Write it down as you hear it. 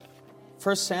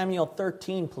1 Samuel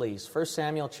 13, please. 1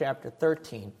 Samuel chapter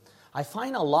 13. I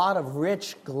find a lot of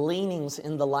rich gleanings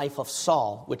in the life of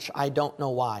Saul, which I don't know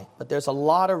why, but there's a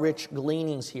lot of rich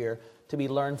gleanings here to be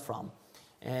learned from.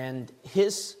 And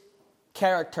his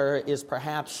character is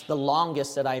perhaps the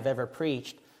longest that I've ever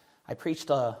preached. I preached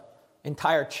an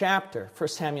entire chapter, 1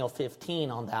 Samuel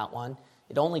 15, on that one.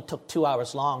 It only took 2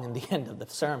 hours long in the end of the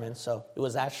sermon, so it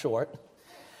was that short.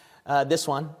 This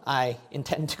one, I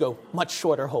intend to go much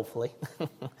shorter, hopefully.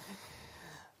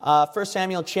 1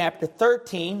 Samuel chapter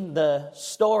 13, the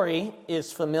story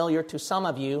is familiar to some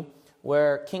of you,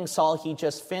 where King Saul, he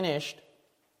just finished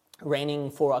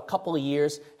reigning for a couple of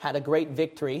years, had a great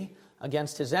victory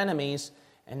against his enemies,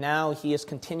 and now he is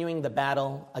continuing the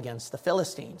battle against the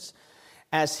Philistines.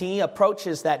 As he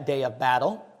approaches that day of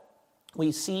battle,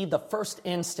 we see the first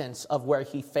instance of where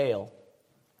he failed.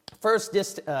 First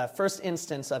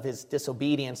instance of his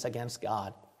disobedience against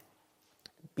God.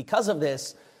 Because of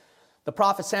this, the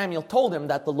prophet Samuel told him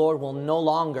that the Lord will no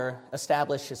longer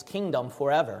establish his kingdom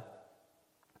forever.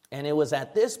 And it was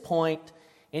at this point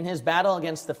in his battle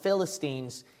against the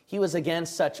Philistines, he was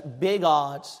against such big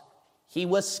odds. He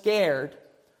was scared,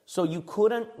 so you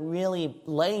couldn't really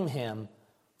blame him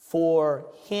for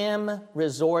him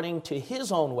resorting to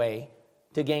his own way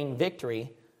to gain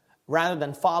victory rather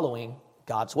than following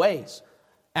God's ways.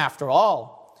 After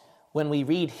all, when we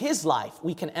read his life,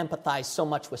 we can empathize so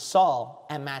much with Saul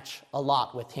and match a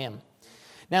lot with him.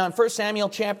 Now in 1 Samuel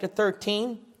chapter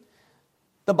 13,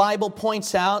 the Bible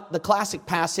points out the classic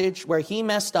passage where he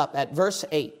messed up at verse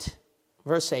 8.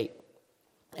 Verse 8.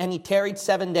 And he tarried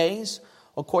 7 days,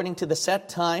 according to the set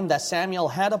time that Samuel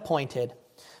had appointed.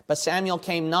 But Samuel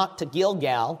came not to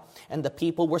Gilgal, and the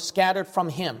people were scattered from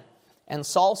him. And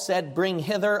Saul said, Bring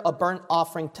hither a burnt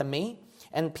offering to me,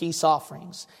 and peace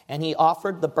offerings. And he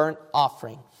offered the burnt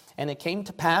offering. And it came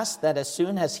to pass that as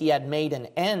soon as he had made an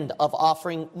end of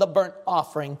offering the burnt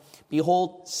offering,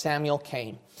 behold, Samuel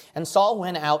came. And Saul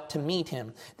went out to meet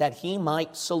him, that he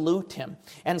might salute him.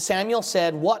 And Samuel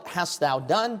said, What hast thou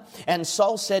done? And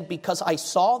Saul said, Because I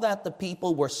saw that the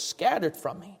people were scattered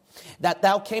from me, that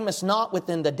thou camest not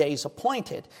within the days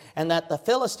appointed, and that the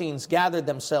Philistines gathered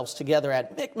themselves together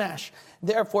at Michmash.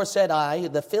 Therefore said I,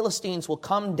 the Philistines will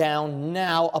come down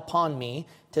now upon me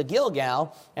to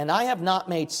Gilgal, and I have not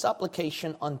made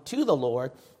supplication unto the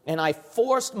Lord, and I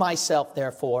forced myself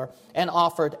therefore, and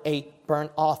offered a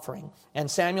burnt offering.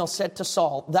 And Samuel said to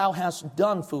Saul, Thou hast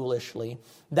done foolishly.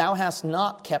 Thou hast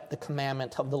not kept the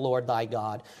commandment of the Lord thy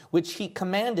God, which he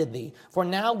commanded thee. For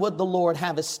now would the Lord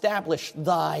have established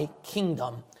thy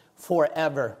kingdom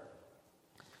forever.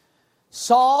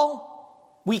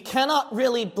 Saul, we cannot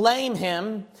really blame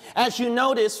him, as you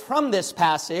notice from this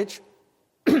passage,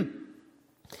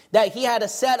 that he had a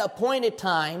set appointed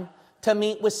time to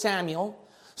meet with Samuel.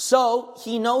 So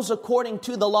he knows according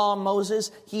to the law of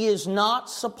Moses, he is not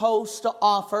supposed to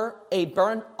offer a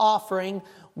burnt offering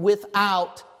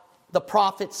without the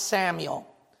prophet Samuel.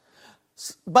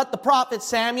 But the prophet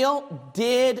Samuel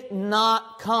did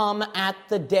not come at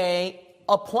the day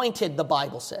appointed, the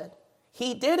Bible said.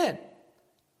 He didn't.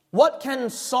 What can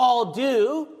Saul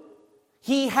do?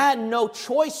 He had no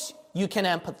choice, you can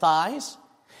empathize.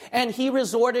 And he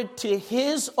resorted to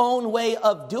his own way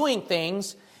of doing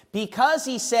things because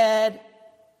he said,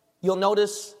 you'll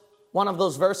notice one of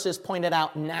those verses pointed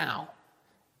out now.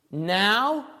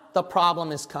 Now the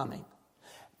problem is coming.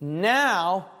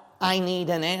 Now I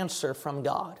need an answer from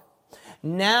God.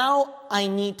 Now I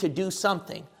need to do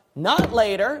something. Not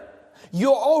later.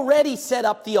 You already set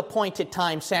up the appointed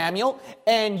time, Samuel,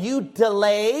 and you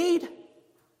delayed.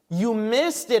 You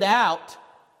missed it out.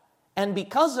 And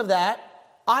because of that,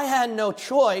 I had no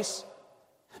choice,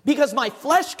 because my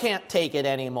flesh can't take it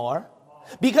anymore,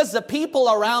 because the people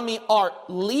around me are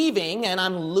leaving and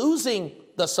I'm losing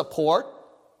the support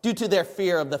due to their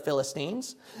fear of the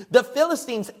Philistines. The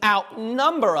Philistines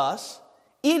outnumber us.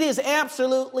 It is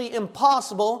absolutely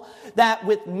impossible that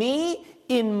with me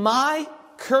in my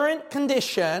current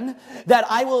condition that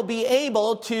I will be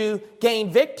able to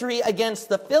gain victory against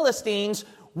the Philistines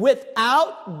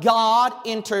without God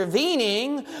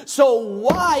intervening. So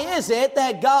why is it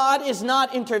that God is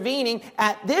not intervening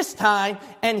at this time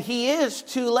and he is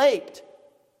too late?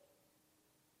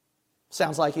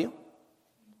 Sounds like you.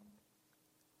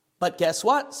 But guess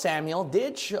what? Samuel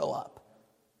did show up.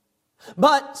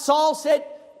 But Saul said,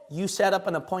 you set up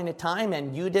an appointed time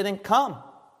and you didn't come.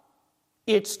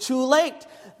 It's too late.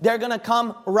 They're going to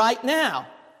come right now.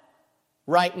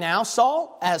 Right now,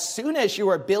 Saul, as soon as you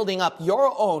were building up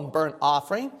your own burnt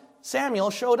offering,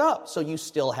 Samuel showed up, so you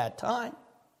still had time.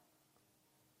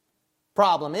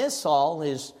 Problem is, Saul,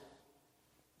 is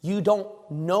you don't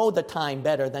know the time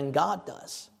better than God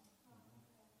does.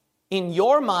 In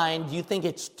your mind, you think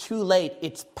it's too late.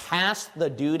 It's past the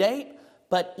due date.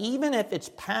 But even if it's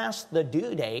past the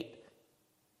due date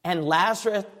and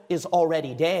Lazarus is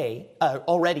already dead,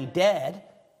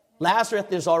 Lazarus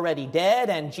is already dead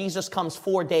and Jesus comes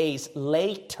 4 days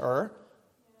later,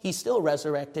 he still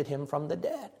resurrected him from the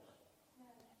dead.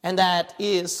 And that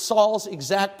is Saul's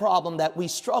exact problem that we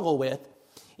struggle with,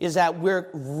 is that we're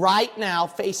right now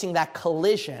facing that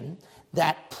collision,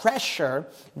 that pressure,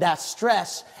 that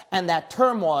stress, and that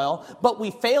turmoil, but we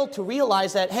fail to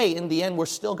realize that, hey, in the end, we're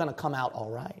still going to come out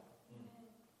all right.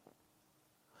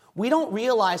 We don't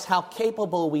realize how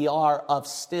capable we are of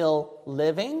still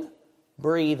living,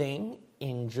 breathing,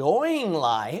 enjoying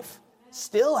life,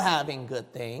 still having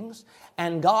good things,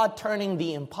 and God turning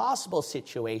the impossible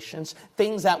situations,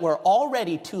 things that were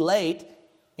already too late,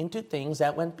 into things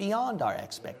that went beyond our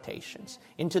expectations,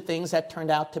 into things that turned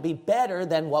out to be better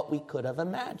than what we could have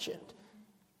imagined.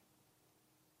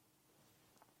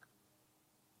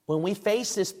 When we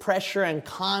face this pressure and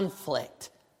conflict,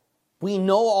 we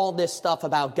know all this stuff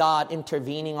about God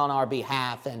intervening on our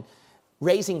behalf and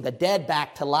raising the dead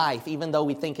back to life, even though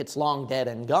we think it's long dead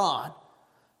and gone.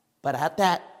 But at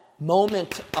that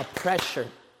moment of pressure,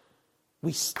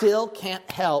 we still can't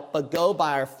help but go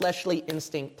by our fleshly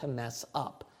instinct to mess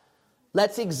up.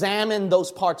 Let's examine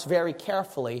those parts very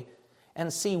carefully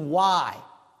and see why.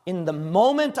 In the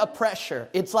moment of pressure,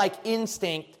 it's like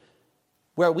instinct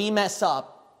where we mess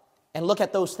up, and look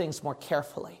at those things more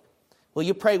carefully. Will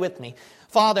you pray with me?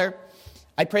 Father,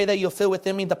 I pray that you'll fill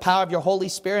within me the power of your Holy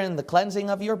Spirit and the cleansing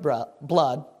of your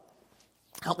blood.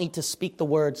 Help me to speak the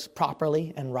words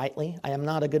properly and rightly. I am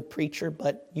not a good preacher,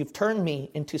 but you've turned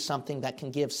me into something that can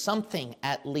give something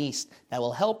at least that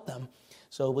will help them.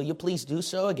 So will you please do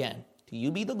so again? To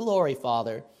you be the glory,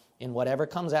 Father, in whatever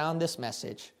comes out in this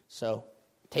message. So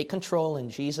take control in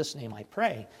Jesus' name I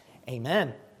pray.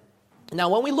 Amen. Now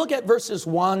when we look at verses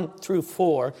 1 through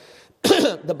 4,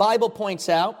 the Bible points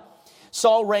out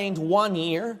Saul reigned 1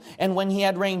 year, and when he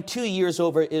had reigned 2 years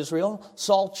over Israel,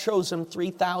 Saul chose him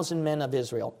 3,000 men of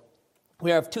Israel.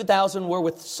 Whereof 2,000 were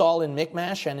with Saul in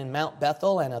Michmash and in Mount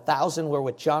Bethel, and 1,000 were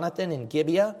with Jonathan in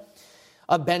Gibeah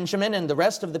of Benjamin, and the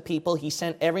rest of the people he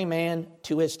sent every man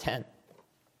to his tent.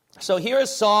 So here is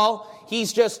Saul.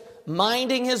 He's just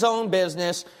minding his own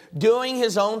business, doing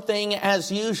his own thing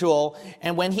as usual.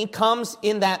 And when he comes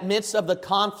in that midst of the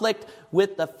conflict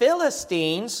with the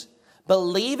Philistines,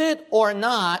 believe it or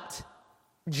not,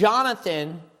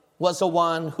 Jonathan was the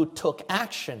one who took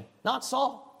action, not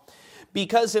Saul.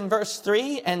 Because in verse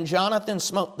 3, and Jonathan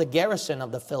smote the garrison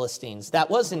of the Philistines. That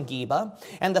was in Geba,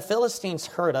 and the Philistines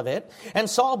heard of it. And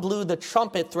Saul blew the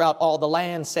trumpet throughout all the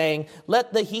land, saying,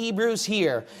 let the Hebrews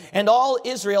hear. And all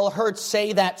Israel heard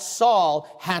say that Saul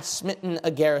had smitten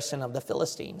a garrison of the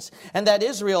Philistines, and that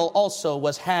Israel also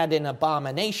was had in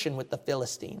abomination with the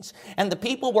Philistines. And the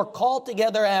people were called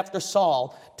together after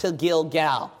Saul to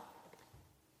Gilgal.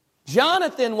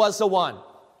 Jonathan was the one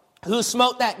who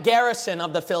smote that garrison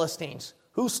of the Philistines,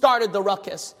 who started the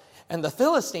ruckus. And the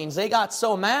Philistines, they got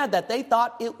so mad that they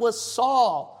thought it was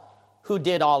Saul who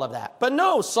did all of that. But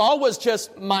no, Saul was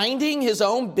just minding his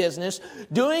own business,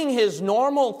 doing his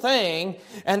normal thing,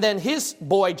 and then his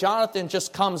boy Jonathan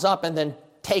just comes up and then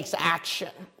takes action.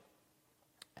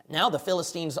 Now the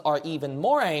Philistines are even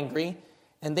more angry,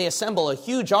 and they assemble a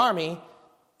huge army,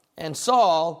 and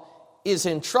Saul is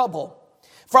in trouble.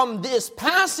 From this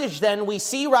passage, then, we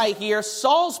see right here,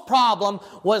 Saul's problem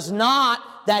was not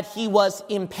that he was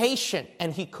impatient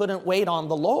and he couldn't wait on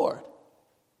the Lord.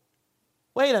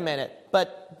 Wait a minute,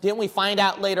 but didn't we find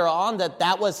out later on that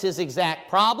that was his exact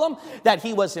problem? That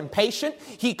he was impatient,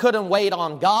 he couldn't wait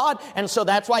on God, and so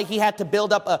that's why he had to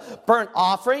build up a burnt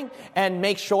offering and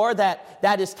make sure that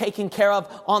that is taken care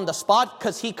of on the spot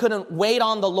because he couldn't wait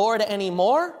on the Lord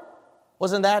anymore?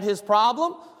 Wasn't that his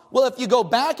problem? Well, if you go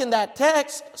back in that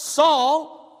text,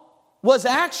 Saul was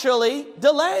actually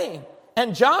delaying.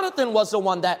 And Jonathan was the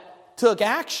one that took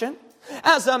action.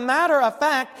 As a matter of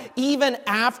fact, even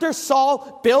after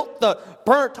Saul built the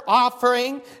burnt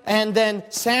offering, and then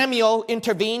Samuel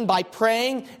intervened by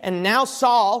praying, and now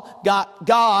Saul got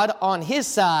God on his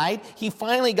side, he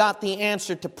finally got the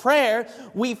answer to prayer,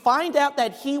 we find out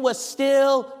that he was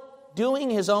still doing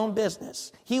his own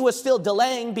business. He was still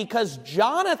delaying because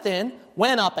Jonathan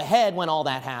went up ahead when all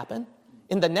that happened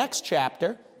in the next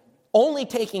chapter, only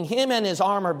taking him and his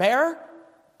armor bearer,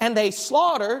 and they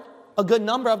slaughtered a good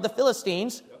number of the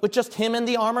Philistines with just him and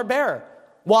the armor bearer.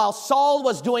 While Saul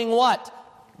was doing what?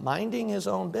 Minding his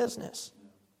own business,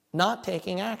 not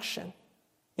taking action.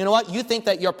 You know what? You think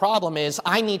that your problem is,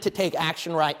 I need to take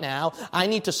action right now. I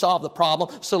need to solve the problem,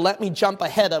 so let me jump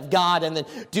ahead of God and then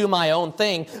do my own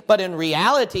thing. But in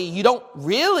reality, you don't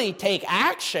really take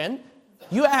action.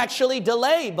 You actually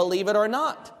delay, believe it or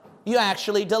not. You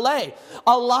actually delay.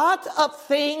 A lot of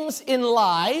things in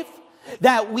life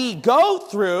that we go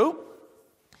through,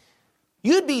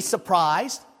 you'd be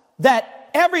surprised that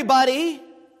everybody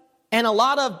and a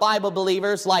lot of Bible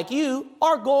believers like you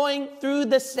are going through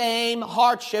the same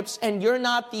hardships, and you're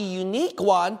not the unique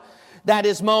one that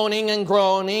is moaning and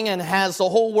groaning and has the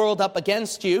whole world up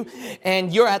against you,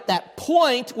 and you're at that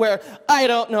point where I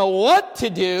don't know what to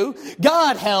do.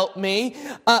 God help me.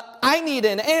 I need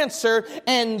an answer,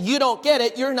 and you don't get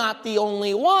it. You're not the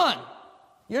only one.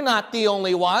 You're not the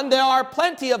only one. There are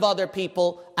plenty of other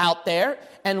people out there,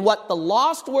 and what the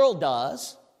lost world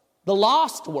does, the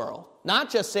lost world,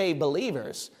 not just saved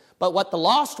believers, but what the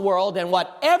lost world and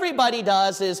what everybody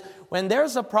does is when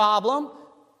there's a problem,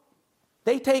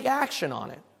 they take action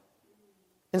on it.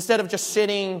 Instead of just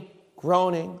sitting,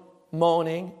 groaning,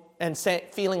 moaning, and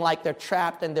feeling like they're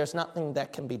trapped and there's nothing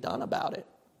that can be done about it.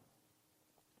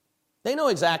 They know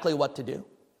exactly what to do,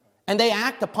 and they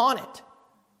act upon it.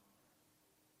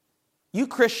 You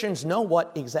Christians know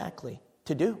what exactly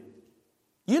to do.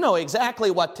 You know exactly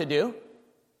what to do.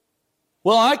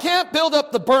 Well, I can't build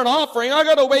up the burnt offering. I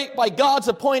got to wait by God's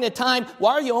appointed time.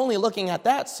 Why are you only looking at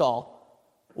that, Saul?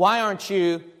 Why aren't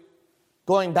you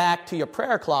going back to your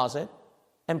prayer closet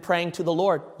and praying to the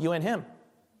Lord, you and him?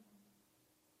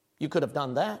 You could have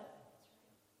done that.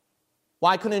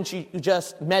 Why couldn't you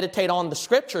just meditate on the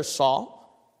scriptures,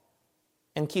 Saul,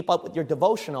 and keep up with your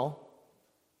devotional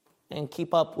and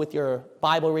keep up with your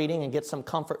Bible reading and get some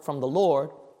comfort from the Lord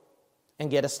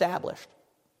and get established?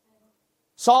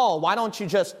 Saul, why don't you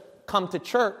just come to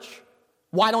church?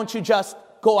 Why don't you just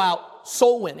go out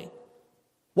soul winning?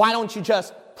 Why don't you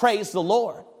just praise the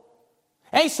Lord?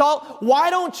 Hey, Saul,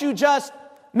 why don't you just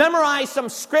memorize some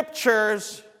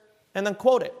scriptures and then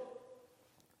quote it?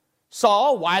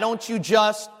 Saul, why don't you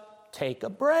just take a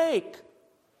break?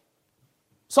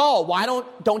 Saul, why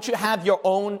don't you have your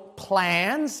own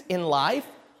plans in life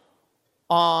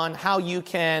on how you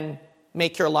can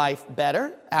make your life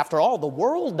better? After all, the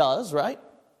world does, right?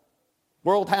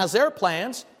 World has their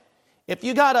plans. If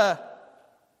you got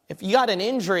an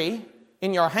injury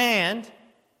in your hand,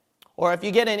 or if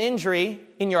you get an injury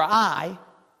in your eye,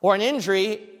 or an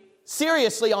injury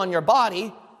seriously on your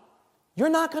body, you're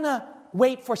not going to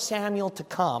wait for Samuel to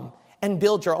come and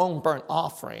build your own burnt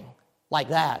offering like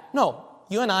that. No,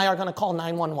 you and I are going to call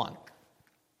 911.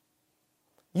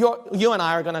 You and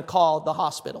I are going to call the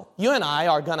hospital. You and I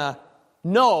are going to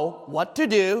know what to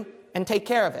do and take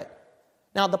care of it.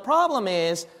 Now, the problem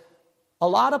is, a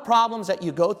lot of problems that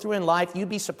you go through in life, you'd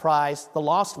be surprised, the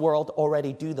lost world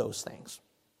already do those things.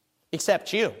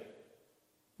 Except you.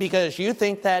 Because you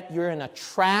think that you're in a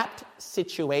trapped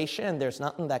situation and there's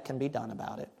nothing that can be done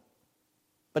about it.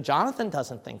 But Jonathan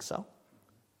doesn't think so.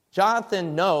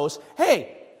 Jonathan knows,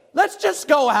 hey, let's just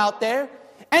go out there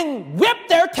and whip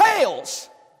their tails.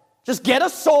 Just get a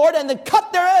sword and then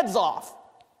cut their heads off.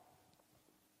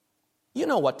 You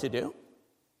know what to do.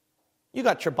 You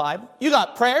got your Bible. You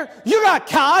got prayer. You got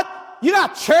God. You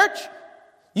got church.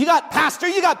 You got pastor.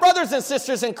 You got brothers and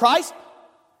sisters in Christ.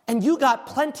 And you got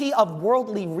plenty of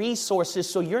worldly resources,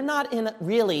 so you're not in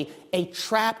really a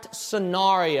trapped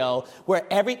scenario where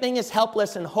everything is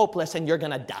helpless and hopeless and you're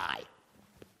going to die.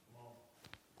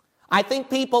 I think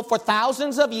people for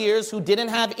thousands of years who didn't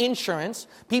have insurance,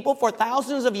 people for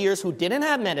thousands of years who didn't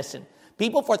have medicine,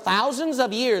 people for thousands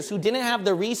of years who didn't have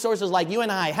the resources like you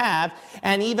and I have,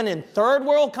 and even in third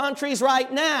world countries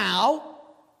right now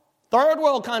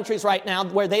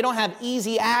where they don't have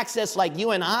easy access like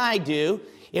you and I do,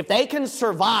 if they can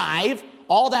survive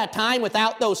all that time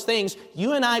without those things,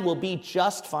 you and I will be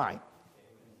just fine.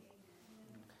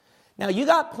 Now, you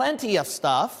got plenty of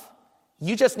stuff.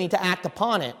 You just need to act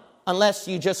upon it, unless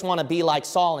you just want to be like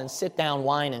Saul and sit down,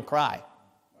 whine, and cry.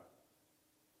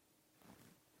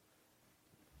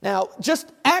 Now,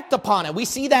 just act upon it. We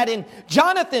see that in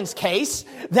Jonathan's case,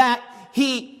 that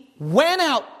he went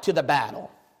out to the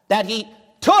battle, that he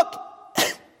took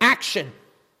action,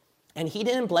 and he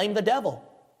didn't blame the devil.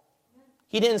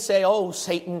 He didn't say, oh,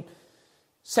 Satan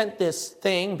sent this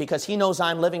thing because he knows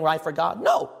I'm living right for God.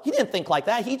 No, he didn't think like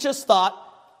that. He just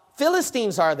thought,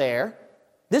 Philistines are there.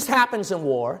 This happens in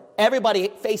war. Everybody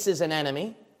faces an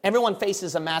enemy. Everyone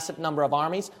faces a massive number of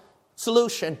armies.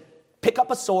 Solution, pick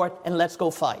up a sword and let's go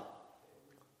fight.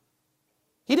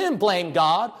 He didn't blame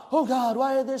God. Oh, God,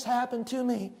 why did this happen to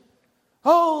me?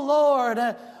 Oh, Lord,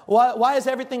 why is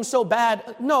everything so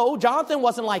bad? No, Jonathan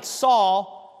wasn't like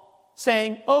Saul,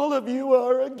 saying, all of you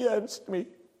are against me,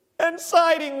 and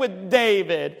siding with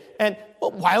David. And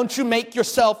well, why don't you make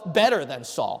yourself better than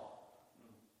Saul?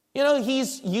 You know,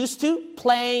 he's used to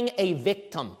playing a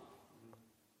victim,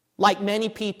 like many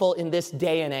people in this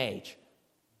day and age.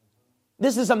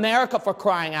 This is America, for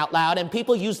crying out loud, and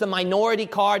people use the minority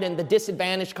card and the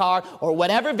disadvantaged card or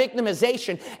whatever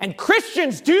victimization, and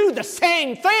Christians do the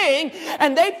same thing,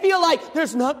 and they feel like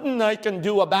there's nothing I can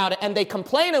do about it, and they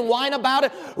complain and whine about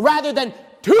it rather than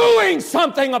doing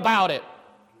something about it.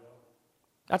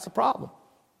 That's the problem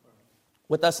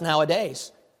with us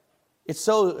nowadays. It's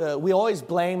so, we always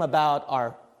blame about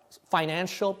our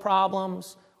financial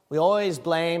problems. We always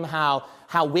blame how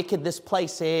wicked this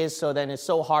place is, so then it's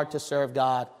so hard to serve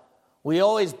God. We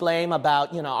always blame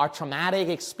about, our traumatic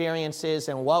experiences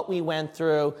and what we went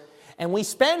through. And we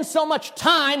spend so much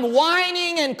time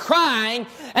whining and crying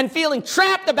and feeling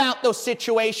trapped about those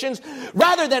situations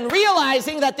rather than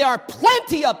realizing that there are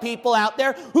plenty of people out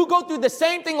there who go through the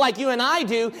same thing like you and I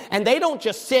do, and they don't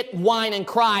just sit, whine, and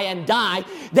cry and die.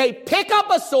 They pick up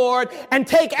a sword and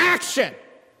take action.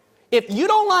 If you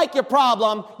don't like your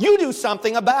problem, you do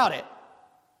something about it.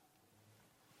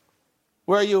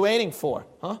 Where are you waiting for?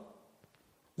 Huh?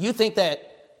 You think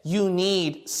that you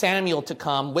need Samuel to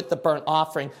come with the burnt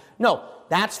offering. No,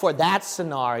 that's for that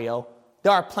scenario.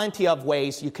 There are plenty of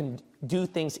ways you can do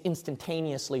things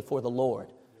instantaneously for the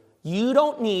Lord. You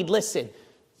don't need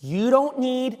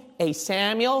a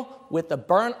Samuel with the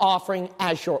burnt offering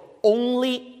as your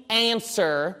only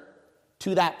answer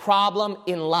to that problem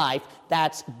in life.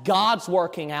 That's God's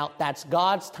working out. That's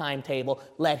God's timetable.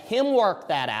 Let Him work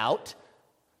that out.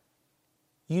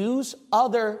 Use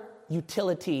other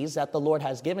utilities that the Lord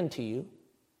has given to you,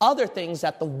 other things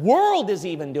that the world is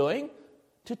even doing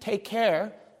to take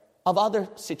care of other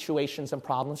situations and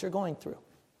problems you're going through.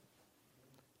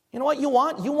 You know what you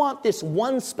want? You want this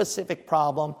one specific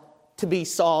problem to be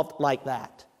solved like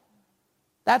that.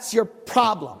 That's your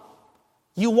problem.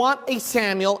 You want a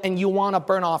Samuel and you want a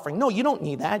burnt offering. No, you don't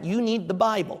need that. You need the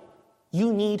Bible.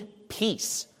 You need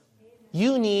peace.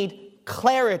 You need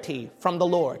clarity from the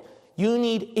Lord. You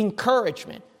need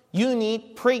encouragement. You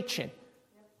need preaching.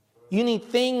 You need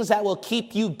things that will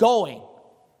keep you going.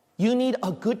 You need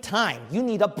a good time. You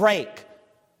need a break.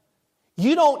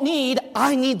 You don't need,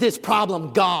 I need this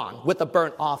problem gone with a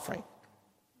burnt offering.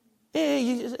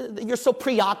 You're so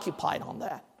preoccupied on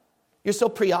that. You're so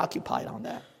preoccupied on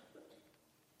that.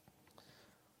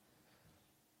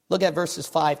 Look at verses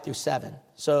 5 through 7.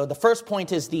 So the first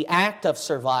point is the act of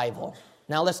survival.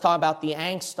 Now let's talk about the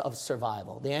angst of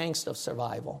survival. The angst of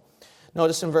survival.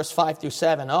 Notice in verse 5 through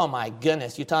 7, oh my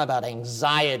goodness, you talk about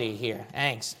anxiety here,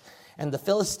 angst. And the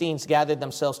Philistines gathered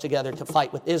themselves together to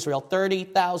fight with Israel,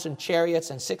 30,000 chariots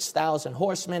and 6,000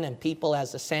 horsemen and people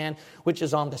as the sand which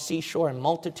is on the seashore in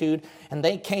multitude. And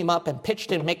they came up and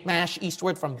pitched in Michmash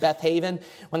eastward from Beth-haven.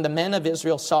 When the men of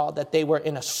Israel saw that they were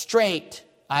in a strait,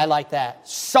 I like that,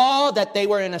 saw that they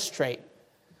were in a strait.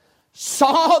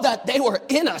 Saw that they were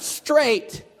in a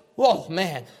strait. Whoa,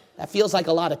 man, that feels like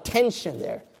a lot of tension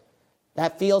there.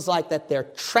 That feels like that they're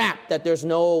trapped, that there's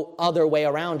no other way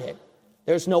around it.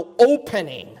 There's no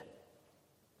opening.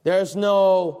 There's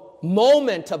no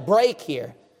moment to break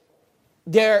here.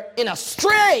 They're in a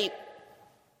strait,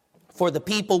 for the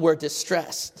people were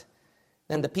distressed.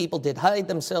 Then the people did hide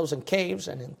themselves in caves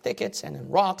and in thickets and in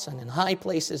rocks and in high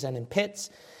places and in pits.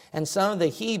 And some of the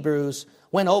Hebrews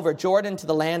went over Jordan to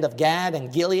the land of Gad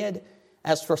and Gilead.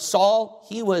 As for Saul,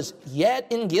 he was yet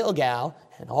in Gilgal,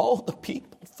 and all the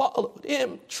people followed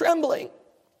him, trembling.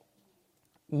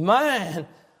 Man,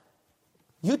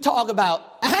 you talk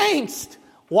about angst.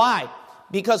 Why?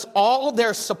 Because all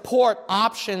their support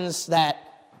options that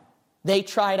they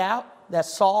tried out, that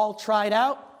Saul tried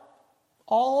out,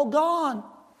 all gone.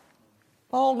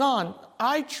 All gone.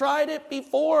 I tried it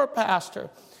before, Pastor.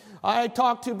 I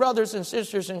talked to brothers and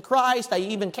sisters in Christ. I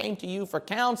even came to you for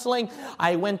counseling.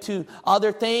 I went to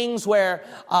other things where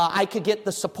I could get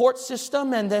the support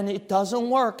system, and then it doesn't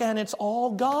work, and it's all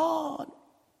gone.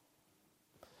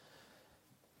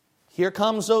 Here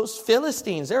comes those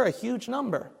Philistines. They're a huge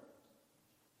number.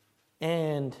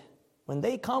 And when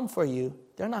they come for you,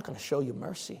 they're not going to show you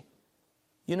mercy.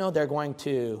 You know they're going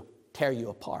to tear you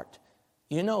apart.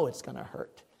 You know it's going to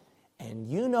hurt. And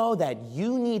you know that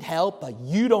you need help, but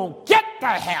you don't get the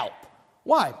help.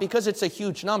 Why? Because it's a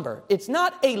huge number. It's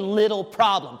not a little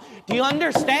problem. Do you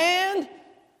understand?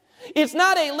 It's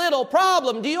not a little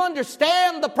problem. Do you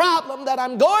understand the problem that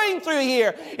I'm going through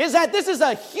here? Is that this is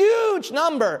a huge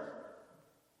number.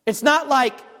 It's not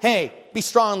like, hey, be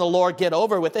strong in the Lord, get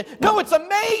over with it. No, it's a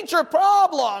major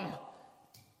problem.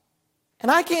 And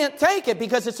I can't take it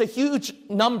because it's a huge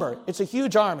number. It's a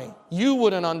huge army. You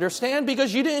wouldn't understand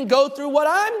because you didn't go through what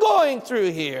I'm going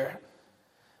through here.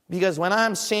 Because when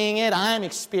I'm seeing it, I'm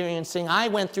experiencing, I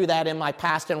went through that in my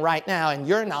past and right now, and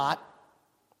you're not.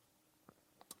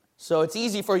 So it's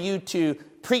easy for you to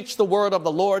preach the word of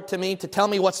the Lord to me, to tell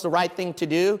me what's the right thing to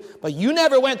do, but you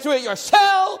never went through it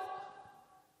yourself.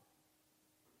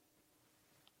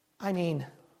 I mean,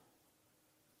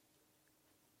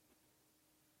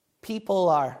 people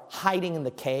are hiding in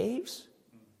the caves,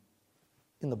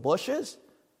 in the bushes,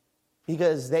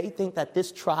 because they think that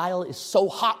this trial is so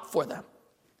hot for them.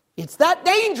 It's that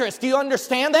dangerous. Do you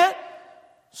understand that?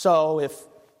 So if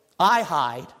I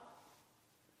hide,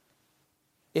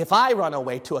 if I run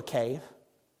away to a cave,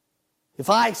 if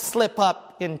I slip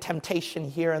up in temptation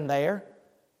here and there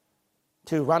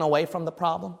to run away from the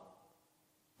problem,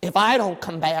 if I don't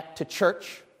come back to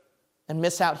church and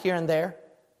miss out here and there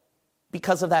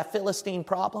because of that Philistine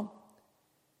problem,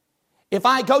 if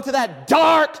I go to that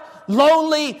dark,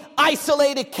 lonely,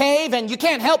 isolated cave and you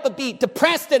can't help but be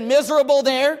depressed and miserable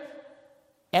there,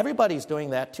 everybody's doing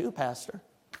that too, Pastor.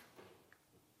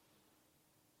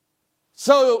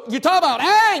 So you talk about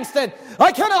angst and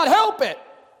I cannot help it.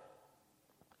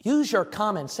 Use your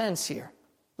common sense here.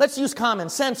 Let's use common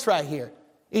sense right here.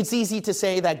 It's easy to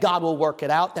say that God will work it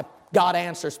out, that God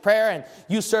answers prayer, and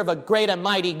you serve a great and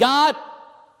mighty God.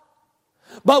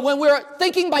 But when we're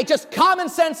thinking by just common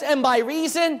sense and by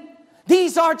reason,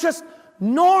 these are just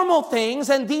normal things,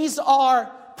 and these are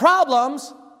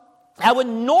problems that would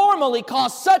normally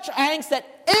cause such angst that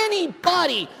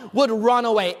anybody would run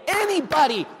away.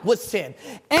 Anybody would sin.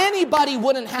 Anybody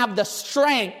wouldn't have the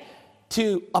strength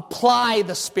to apply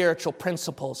the spiritual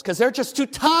principles because they're just too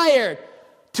tired,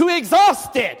 too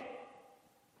exhausted.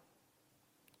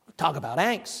 Talk about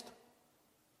angst.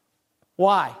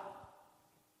 Why?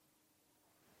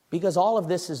 Because all of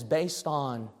this is based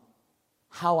on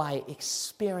how I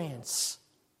experience,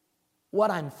 what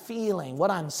I'm feeling,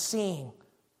 what I'm seeing,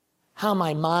 how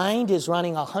my mind is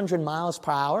running 100 miles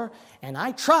per hour, and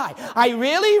I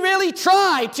really, really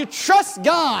try to trust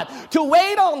God, to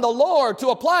wait on the Lord, to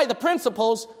apply the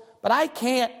principles, but I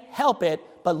can't help it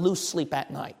but lose sleep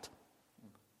at night.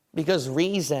 Because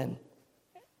reason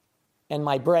and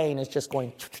my brain is just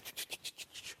going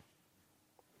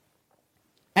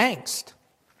angst.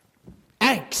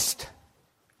 Angst.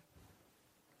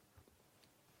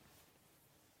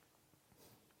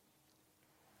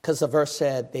 Because the verse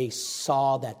said they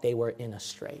saw that they were in a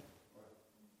strait.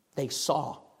 They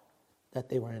saw that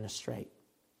they were in a strait.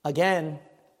 Again,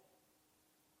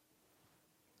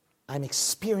 I'm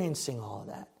experiencing all of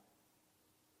that.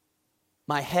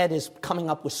 My head is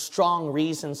coming up with strong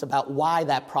reasons about why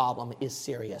that problem is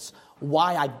serious,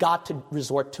 why I got to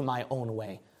resort to my own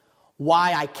way,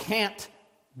 why I can't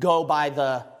go by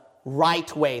the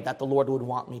right way that the Lord would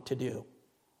want me to do,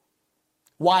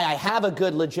 why I have a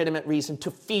good, legitimate reason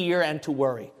to fear and to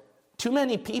worry. Too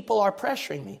many people are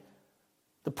pressuring me.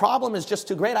 The problem is just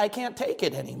too great. I can't take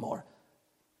it anymore.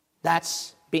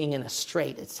 That's being in a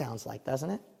strait, it sounds like, doesn't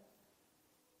it?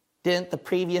 Didn't the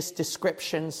previous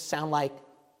descriptions sound like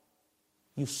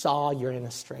you saw you're in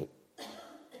a strait?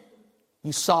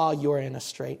 You saw you're in a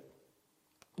strait.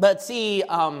 But see,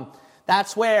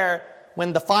 that's where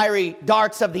when the fiery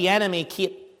darts of the enemy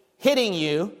keep hitting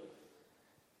you,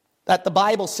 that the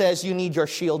Bible says you need your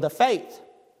shield of faith.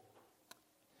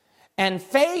 And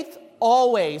faith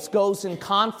always goes in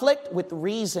conflict with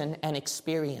reason and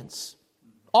experience.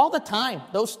 All the time.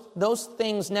 Those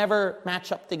things never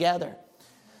match up together.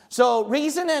 So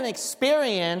reason and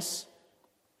experience,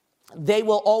 they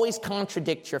will always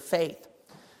contradict your faith,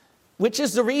 which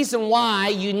is the reason why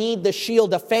you need the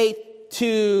shield of faith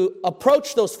to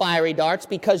approach those fiery darts,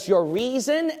 because your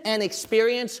reason and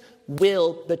experience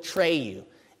will betray you,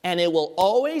 and it will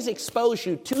always expose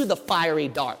you to the fiery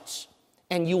darts,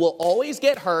 and you will always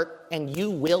get hurt, and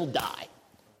you will die.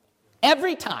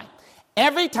 Every time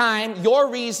your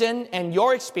reason and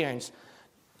your experience,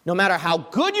 no matter how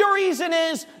good your reason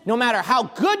is, no matter how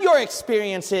good your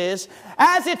experience is,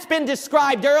 as it's been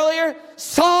described earlier,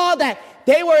 saw that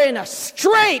they were in a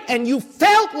strait and you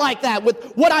felt like that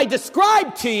with what I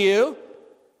described to you,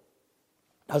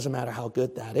 doesn't matter how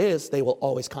good that is, they will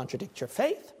always contradict your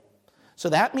faith. So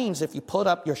that means if you put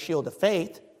up your shield of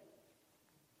faith,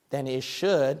 then it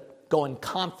should go in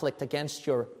conflict against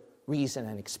your reason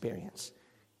and experience.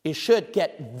 It should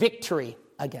get victory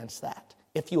against that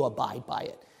if you abide by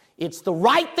it. It's the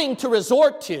right thing to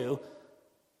resort to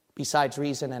besides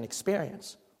reason and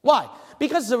experience. Why?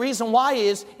 Because the reason why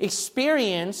is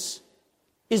experience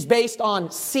is based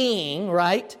on seeing,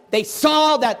 right? They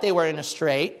saw that they were in a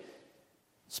strait.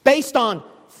 It's based on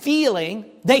feeling.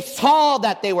 They saw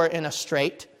that they were in a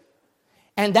strait.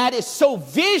 And that is so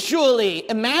visually,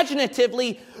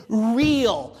 imaginatively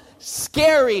real,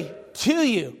 scary to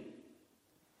you.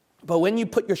 But when you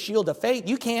put your shield of faith,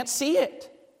 you can't see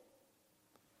it.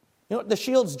 You know what the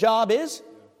shield's job is?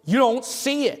 You don't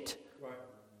see it.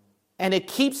 And it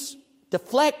keeps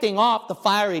deflecting off the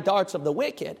fiery darts of the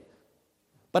wicked.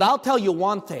 But I'll tell you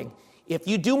one thing. If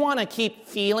you do want to keep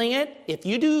feeling it, if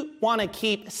you do want to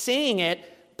keep seeing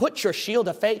it, put your shield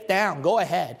of faith down. Go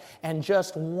ahead. And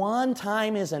just one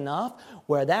time is enough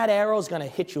where that arrow is going to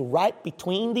hit you right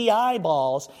between the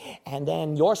eyeballs, and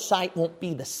then your sight won't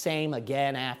be the same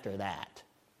again after that.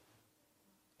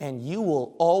 And you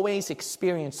will always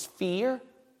experience fear,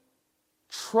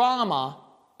 trauma,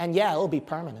 and yeah, it'll be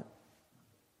permanent.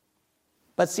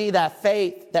 But see, that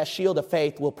faith, that shield of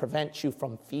faith will prevent you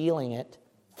from feeling it,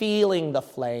 feeling the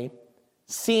flame,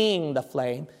 seeing the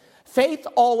flame. Faith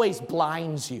always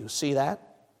blinds you. See that?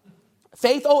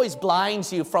 Faith always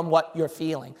blinds you from what you're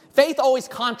feeling. Faith always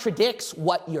contradicts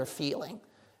what you're feeling.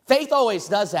 Faith always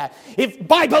does that. If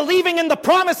by believing in the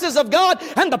promises of God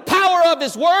and the power of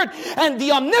His Word and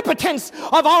the omnipotence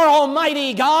of our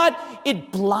Almighty God,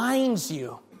 it blinds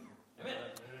you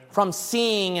from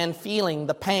seeing and feeling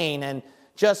the pain and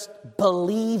just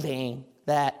believing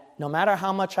that no matter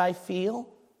how much I feel,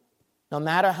 no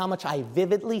matter how much I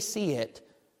vividly see it,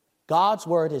 God's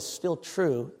Word is still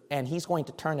true, and He's going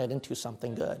to turn it into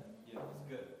something good.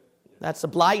 That's the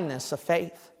blindness of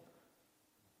faith.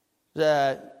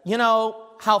 You know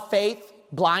how faith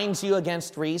blinds you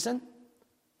against reason?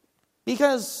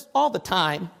 Because all the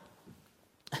time,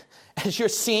 as you're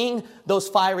seeing those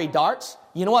fiery darts,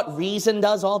 you know what reason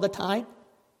does all the time?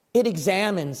 It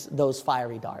examines those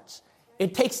fiery darts.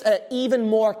 It takes an even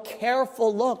more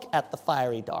careful look at the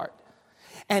fiery dart.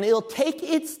 And it'll take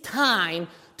its time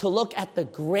to look at the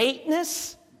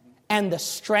greatness and the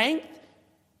strength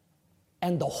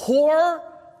and the horror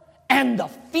and the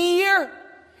fear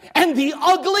and the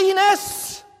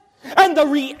ugliness and the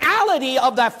reality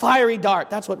of that fiery dart.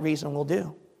 That's what reason will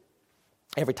do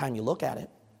every time you look at it.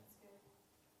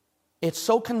 It's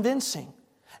so convincing.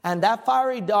 And that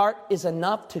fiery dart is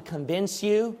enough to convince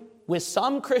you, with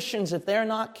some Christians, if they're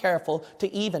not careful,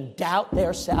 to even doubt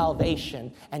their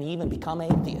salvation and even become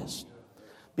atheists.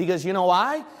 Because you know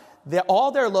why?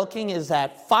 All they're looking is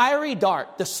that fiery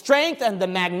dart, the strength and the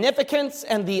magnificence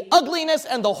and the ugliness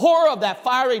and the horror of that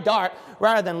fiery dart,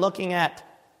 rather than looking at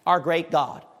our great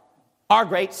God, our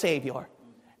great Savior,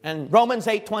 and Romans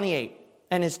 8:28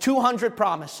 and His 200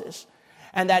 promises,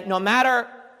 and that no matter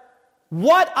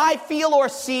what I feel or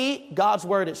see, God's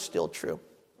Word is still true.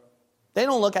 They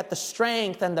don't look at the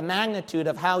strength and the magnitude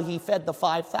of how He fed the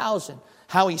 5,000,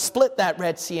 how He split that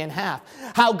Red Sea in half,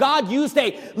 how God used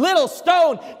a little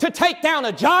stone to take down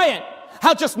a giant,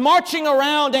 how just marching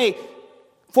around a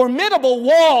formidable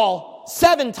wall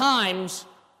 7 times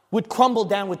would crumble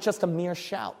down with just a mere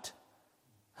shout.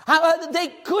 How they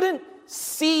couldn't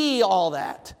see all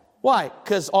that. Why?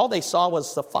 Because all they saw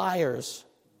was the fires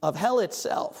of hell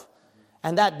itself.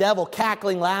 And that devil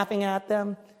cackling, laughing at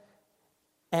them,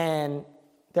 and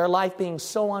their life being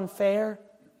so unfair,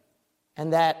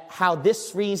 and that how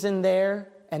this reason there,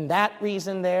 and that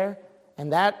reason there,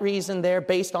 and that reason there,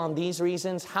 based on these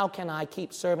reasons, how can I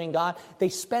keep serving God? They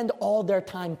spend all their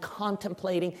time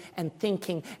contemplating and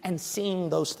thinking and seeing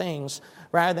those things,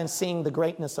 rather than seeing the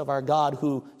greatness of our God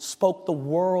who spoke the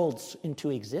worlds into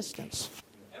existence.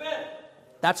 Amen.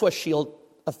 That's what shield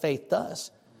of faith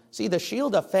does. See, the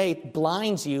shield of faith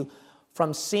blinds you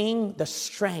from seeing the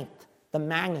strength, the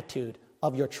magnitude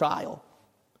of your trial.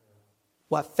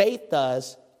 What faith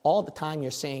does, all the time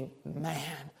you're saying,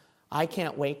 man, I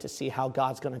can't wait to see how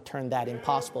God's going to turn that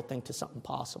impossible thing to something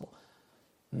possible.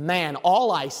 Man,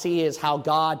 all I see is how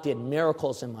God did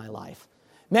miracles in my life.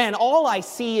 Man, all I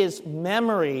see is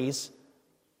memories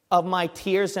of my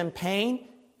tears and pain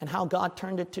and how God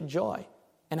turned it to joy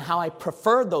and how I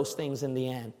preferred those things in the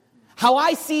end. How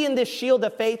I see in this shield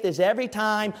of faith is every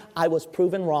time I was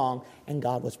proven wrong and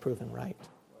God was proven right.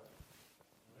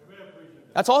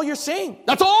 That's all you're seeing.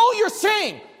 That's all you're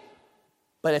seeing.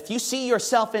 But if you see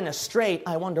yourself in a strait,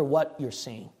 I wonder what you're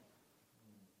seeing.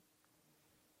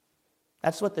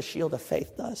 That's what the shield of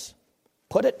faith does.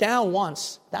 Put it down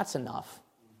once. That's enough.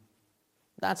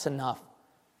 That's enough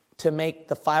to make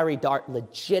the fiery dart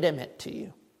legitimate to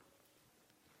you.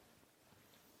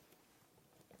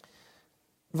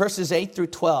 Verses 8 through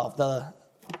 12. The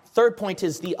third point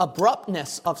is the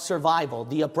abruptness of survival.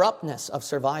 The abruptness of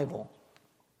survival.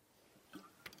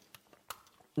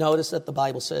 Notice that the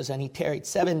Bible says, and he tarried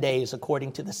 7 days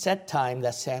according to the set time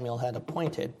that Samuel had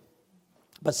appointed.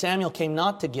 But Samuel came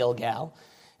not to Gilgal,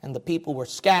 and the people were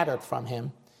scattered from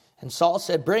him. And Saul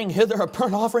said, bring hither a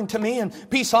burnt offering to me and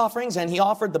peace offerings. And he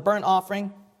offered the burnt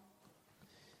offering.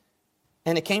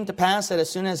 And it came to pass that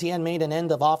as soon as he had made an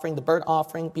end of offering the burnt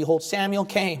offering, behold, Samuel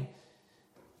came.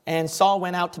 And Saul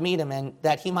went out to meet him, and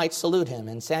that he might salute him.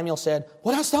 And Samuel said,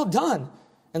 what hast thou done?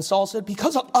 And Saul said,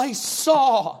 because I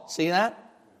saw. See that?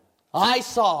 I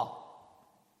saw.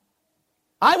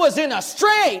 I was in a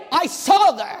strait. I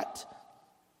saw that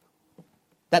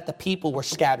the people were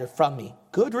scattered from me.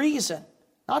 Good reason.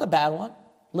 Not a bad one.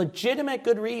 Legitimate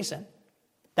good reason.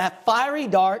 That fiery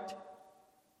dart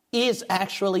is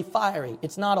actually fiery.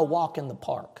 It's not a walk in the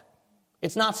park.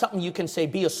 It's not something you can say,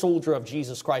 be a soldier of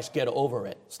Jesus Christ, get over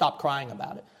it. Stop crying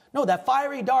about it. No, that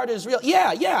fiery dart is real.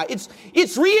 Yeah,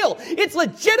 it's real. It's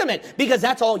legitimate because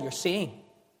that's all you're seeing.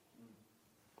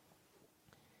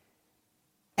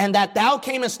 And that thou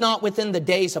camest not within the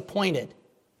days appointed.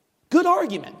 Good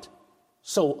argument.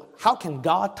 So how can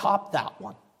God top that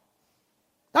one?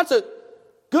 That's a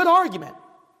good argument.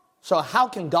 So how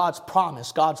can God's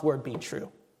promise, God's word be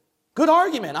true? Good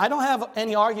argument. I don't have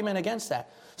any argument against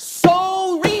that.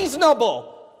 So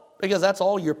reasonable. Because that's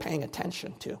all you're paying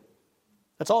attention to.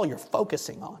 That's all you're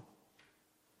focusing on.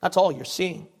 That's all you're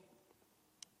seeing.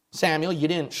 Samuel, you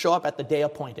didn't show up at the day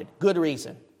appointed. Good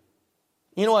reason.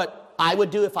 You know what I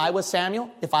would do if I was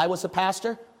Samuel? If I was a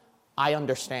pastor? I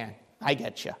understand. I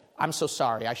get you. I'm so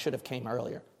sorry. I should have came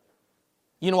earlier.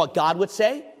 You know what God would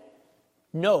say?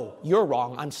 No, you're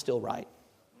wrong. I'm still right.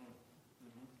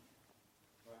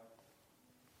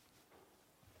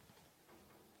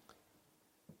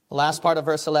 The last part of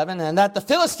verse 11, and that the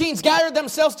Philistines gathered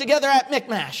themselves together at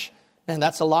Michmash. And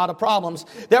that's a lot of problems.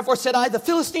 Therefore said I, the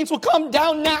Philistines will come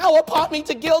down now upon me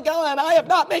to Gilgal, and I have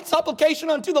not made supplication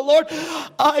unto the Lord.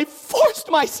 I forced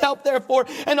myself, therefore,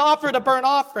 and offered a burnt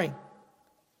offering.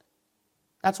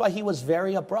 That's why he was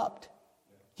very abrupt.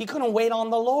 He couldn't wait on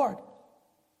the Lord.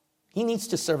 He needs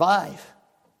to survive.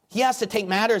 He has to take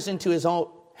matters into his own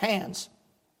hands.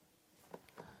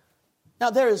 Now,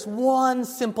 there is one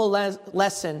simple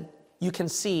lesson you can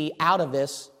see out of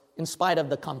this in spite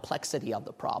of the complexity of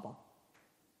the problem.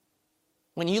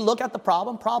 When you look at the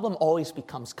problem always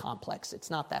becomes complex.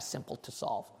 It's not that simple to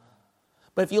solve.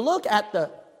 But if you look at the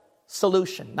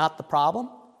solution, not the problem,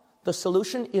 the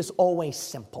solution is always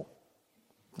simple.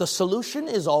 The solution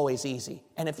is always easy.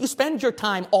 And if you spend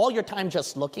all your time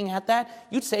just looking at that,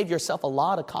 you'd save yourself a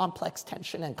lot of complex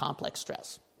tension and complex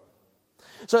stress.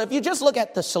 So if you just look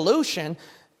at the solution,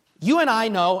 you and I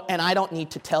know, and I don't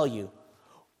need to tell you,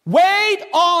 wait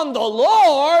on the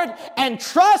Lord and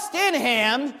trust in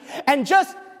Him and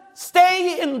just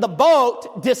stay in the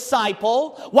boat,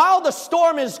 disciple, while the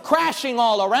storm is crashing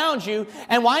all around you.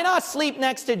 And why not sleep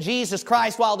next to Jesus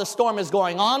Christ while the storm is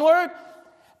going onward?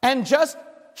 And just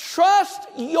trust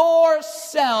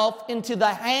yourself into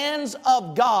the hands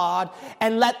of God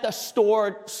and let the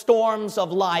storms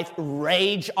of life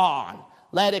rage on.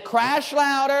 Let it crash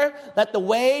louder, let the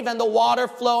wave and the water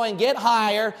flow and get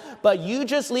higher, but you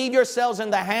just leave yourselves in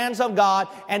the hands of God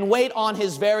and wait on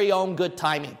His very own good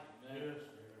timing.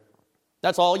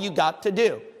 That's all you got to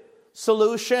do.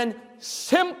 Solution,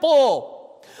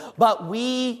 simple. But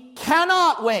we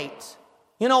cannot wait.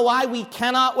 You know why we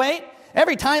cannot wait?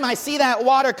 Every time I see that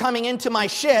water coming into my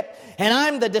ship and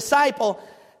I'm the disciple,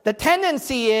 the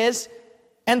tendency is,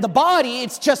 and the body,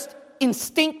 it's just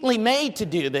instinctively made to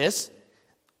do this.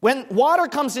 When water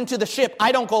comes into the ship,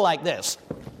 I don't go like this.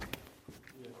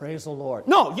 Praise the Lord.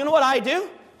 No, you know what I do?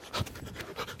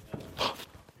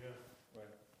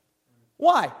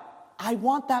 Why? I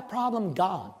want that problem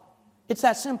gone. It's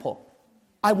that simple.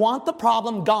 I want the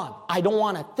problem gone. I don't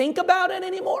want to think about it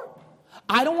anymore.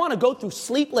 I don't want to go through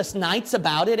sleepless nights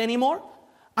about it anymore.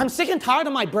 I'm sick and tired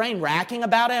of my brain racking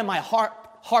about it and my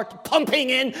heart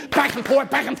pumping in back and forth,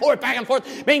 back and forth, back and forth,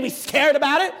 making me scared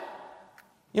about it.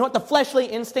 You know what the fleshly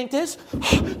instinct is?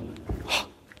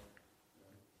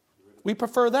 We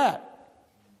prefer that.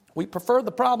 We prefer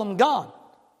the problem gone.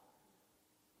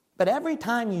 But every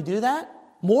time you do that,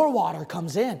 more water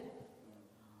comes in.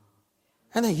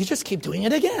 And then you just keep doing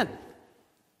it again.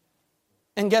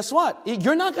 And guess what?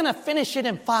 You're not going to finish it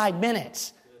in 5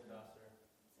 minutes.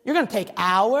 You're going to take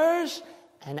hours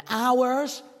and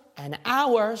hours and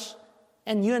hours.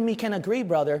 And you and me can agree,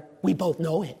 brother, we both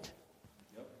know it.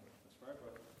 Yep, that's right,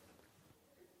 brother.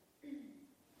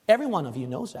 Every one of you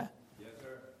knows that. Yes,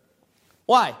 sir.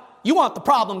 Why? You want the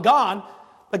problem gone,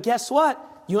 but guess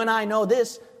what? You and I know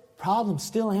this. Problem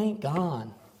still ain't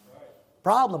gone.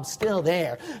 Problem's still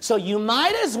there. So you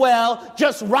might as well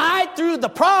just ride through the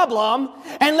problem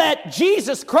and let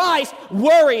Jesus Christ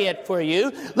worry it for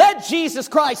you. Let Jesus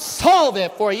Christ solve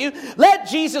it for you. Let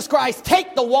Jesus Christ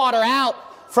take the water out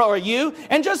for you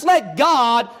and just let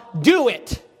God do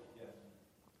it.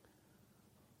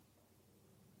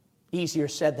 Easier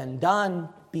said than done,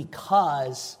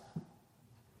 because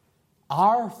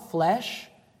our flesh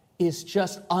is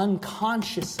just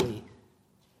unconsciously,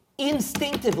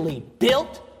 instinctively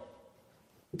built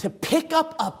to pick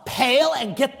up a pail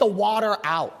and get the water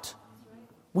out.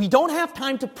 We don't have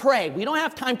time to pray. We don't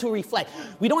have time to reflect.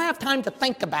 We don't have time to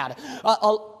think about it.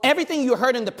 Everything you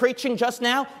heard in the preaching just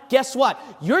now, guess what?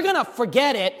 You're going to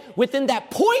forget it within that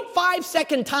 0.5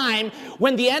 second time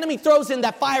when the enemy throws in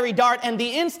that fiery dart and the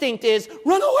instinct is,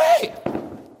 run away.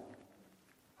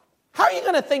 How are you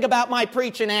going to think about my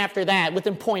preaching after that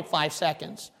within 0.5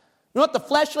 seconds? You know what the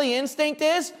fleshly instinct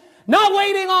is? Not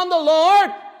waiting on the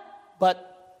Lord,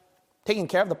 but taking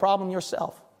care of the problem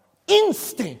yourself.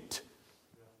 Instinct.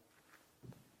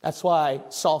 That's why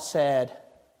Saul said,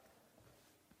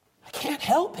 I can't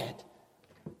help it.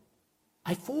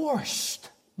 I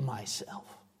forced myself.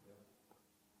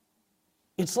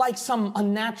 It's like some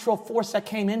unnatural force that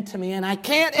came into me and I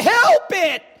can't help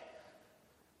it.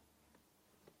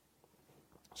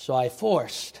 So I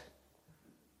forced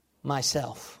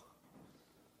myself.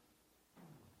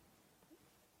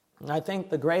 And I think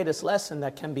the greatest lesson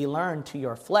that can be learned to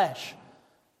your flesh,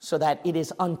 so that it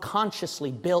is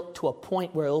unconsciously built to a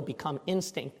point where it will become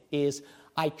instinct, is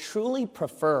I truly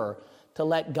prefer to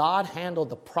let God handle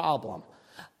the problem.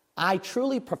 I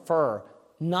truly prefer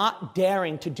not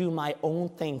daring to do my own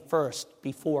thing first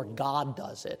before God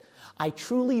does it. I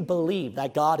truly believe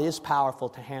that God is powerful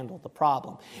to handle the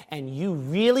problem. And you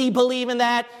really believe in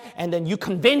that, and then you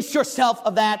convince yourself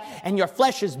of that, and your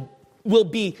flesh will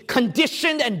be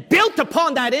conditioned and built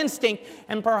upon that instinct,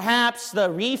 and perhaps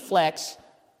the reflex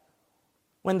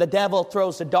when the devil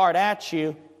throws a dart at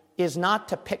you is not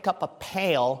to pick up a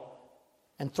pail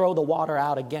and throw the water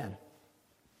out again.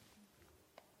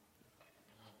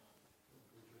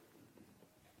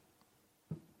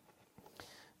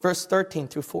 Verse 13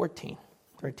 through 14.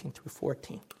 13 through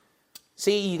 14.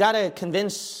 See, you got to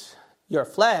convince your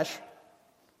flesh,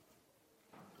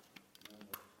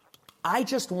 I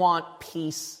just want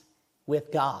peace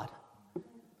with God.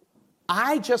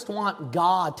 I just want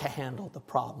God to handle the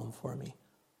problem for me.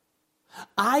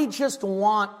 I just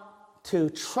want to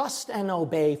trust and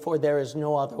obey, for there is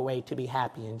no other way to be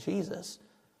happy in Jesus.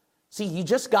 See, you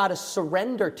just got to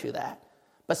surrender to that.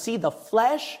 But see, the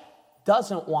flesh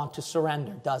doesn't want to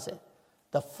surrender, does it?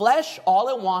 The flesh, all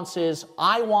it wants is,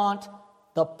 I want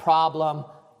the problem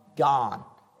gone.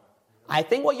 I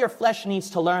think what your flesh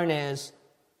needs to learn is,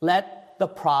 let the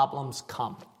problems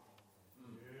come.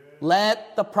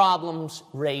 Let the problems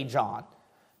rage on.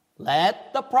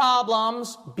 Let the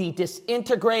problems be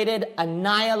disintegrated,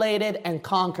 annihilated, and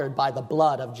conquered by the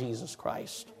blood of Jesus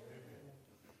Christ.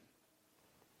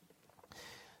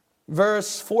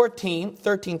 Verse 14,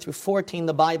 13 through 14,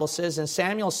 the Bible says, and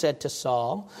Samuel said to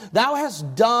Saul, thou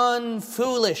hast done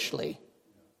foolishly.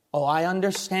 Oh, I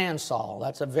understand, Saul.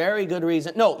 That's a very good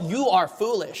reason. No, you are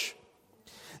foolish.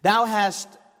 Thou hast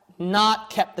not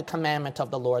kept the commandment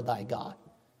of the Lord thy God.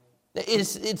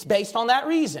 It's based on that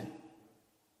reason.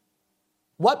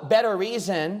 What better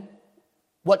reason,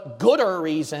 what gooder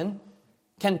reason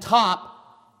can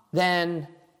top than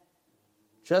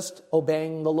just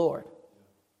obeying the Lord?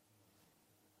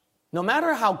 No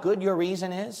matter how good your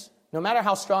reason is, no matter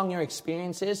how strong your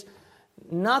experience is,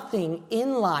 nothing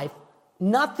in life,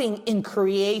 nothing in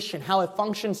creation, how it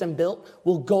functions and built,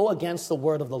 will go against the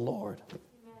word of the Lord.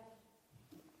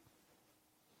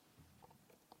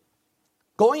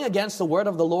 Going against the word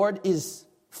of the Lord is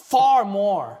far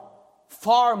more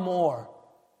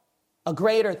a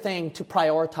greater thing to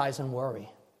prioritize and worry,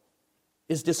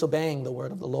 is disobeying the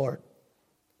word of the Lord.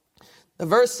 The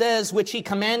verse says, which he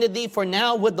commanded thee, for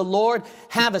now would the Lord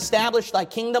have established thy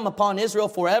kingdom upon Israel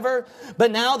forever. But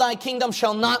now thy kingdom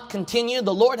shall not continue.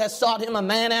 The Lord has sought him a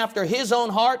man after his own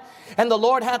heart, and the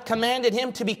Lord hath commanded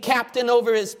him to be captain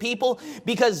over his people,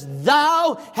 because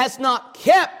thou hast not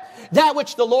kept that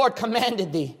which the Lord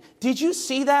commanded thee. Did you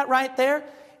see that right there?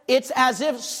 It's as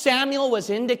if Samuel was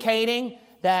indicating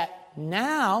that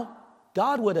now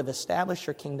God would have established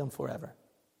your kingdom forever.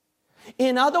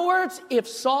 In other words, if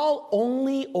Saul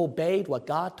only obeyed what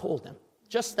God told him,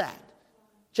 just that,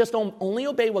 just only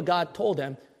obeyed what God told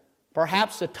him,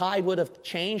 perhaps the tide would have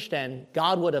changed and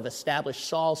God would have established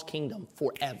Saul's kingdom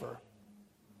forever.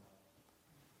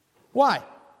 Why?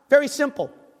 Very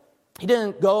simple. He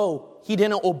didn't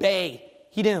obey,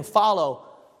 he didn't follow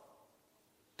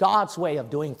God's way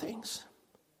of doing things.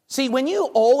 See, when you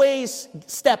always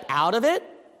step out of it,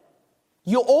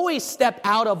 you always step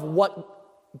out of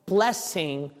what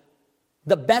blessing,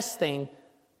 the best thing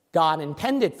God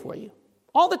intended for you.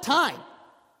 All the time.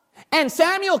 And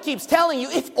Samuel keeps telling you,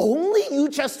 if only you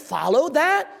just follow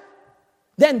that,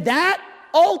 then that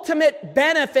ultimate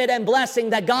benefit and blessing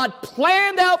that God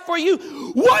planned out for you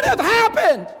would have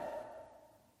happened.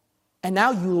 And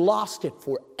now you lost it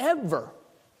forever.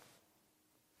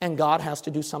 And God has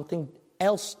to do something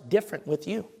else different with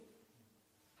you.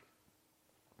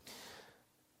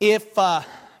 If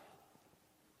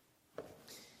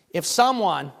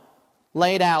someone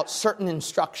laid out certain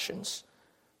instructions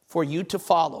for you to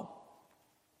follow,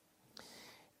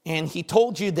 and he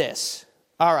told you this,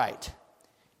 all right,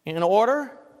 in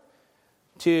order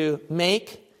to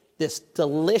make this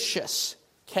delicious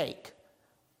cake,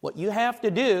 what you have to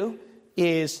do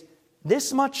is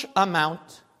this much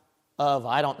amount of,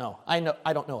 I don't know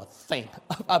a thing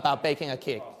about baking a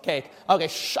cake. Okay,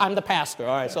 I'm the pastor,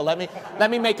 all right, so let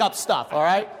me make up stuff, all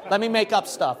right? Let me make up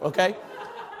stuff, okay?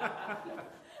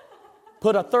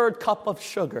 Put a third cup of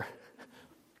sugar.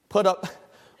 Put a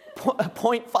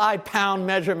 0.5 pound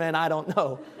measurement, I don't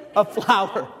know, of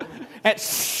flour. And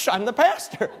I'm the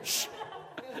pastor.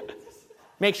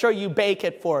 Make sure you bake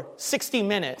it for 60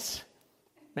 minutes.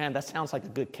 Man, that sounds like a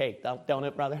good cake, don't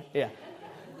it, brother? Yeah.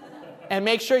 And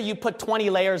make sure you put 20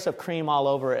 layers of cream all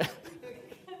over it.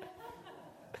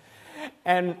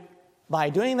 And by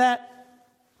doing that,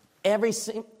 every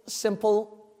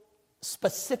simple,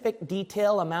 specific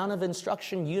detail, amount of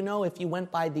instruction, you know, if you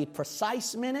went by the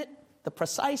precise minute, the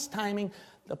precise timing,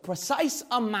 the precise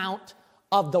amount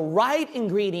of the right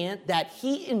ingredient that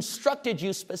he instructed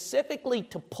you specifically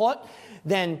to put,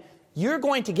 then you're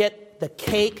going to get the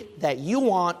cake that you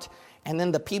want. And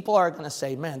then the people are going to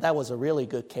say, man, that was a really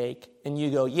good cake. And you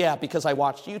go, yeah, because I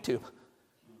watched YouTube.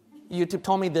 YouTube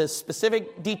told me the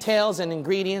specific details and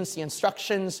ingredients, the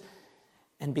instructions.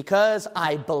 And because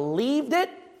I believed it,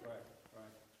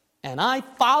 and I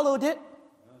followed it,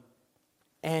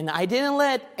 and I didn't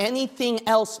let anything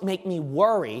else make me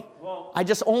worry. I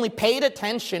just only paid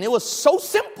attention. It was so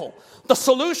simple. The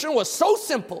solution was so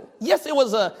simple. Yes,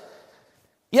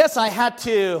 I had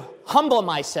to humble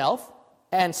myself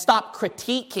and stop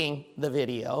critiquing the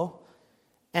video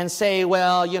and say,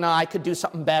 well, I could do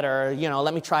something better.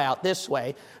 Let me try out this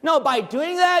way. No, by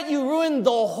doing that, you ruined the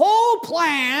whole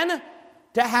plan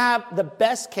to have the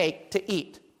best cake to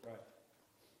eat.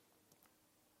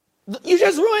 You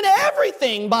just ruined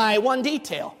everything by one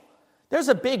detail. There's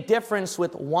a big difference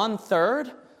with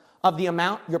 1/3 of the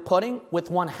amount you're putting with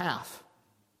 1/2.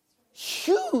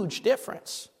 Huge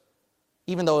difference.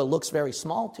 Even though it looks very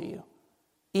small to you.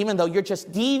 Even though you're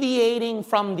just deviating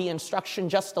from the instruction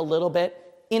just a little bit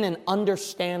in an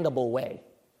understandable way.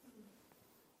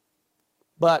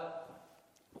 But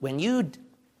when you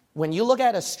look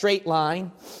at a straight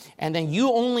line and then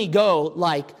you only go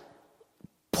like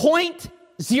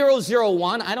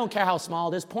 0.001, I don't care how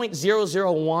small it is,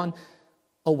 0.001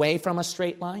 away from a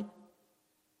straight line,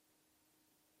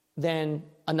 then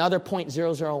another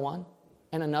 0.001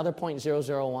 and another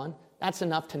 0.001, that's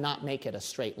enough to not make it a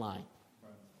straight line.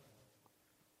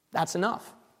 That's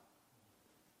enough.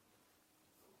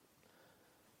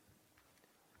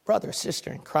 Brother,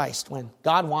 sister in Christ, when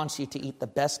God wants you to eat the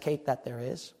best cake that there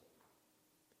is,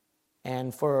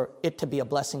 and for it to be a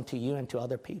blessing to you and to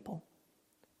other people,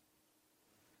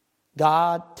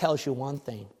 God tells you one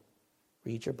thing: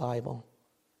 read your Bible,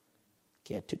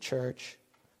 get to church,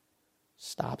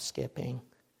 stop skipping,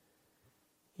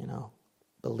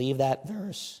 believe that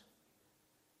verse,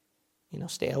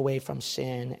 stay away from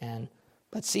sin.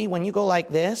 But see, when you go like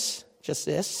this, just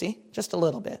a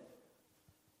little bit,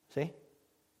 see?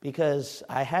 Because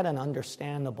I had an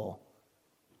understandable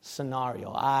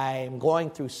scenario. I'm going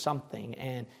through something,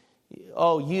 and,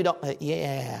 you don't,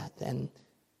 then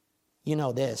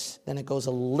this. Then it goes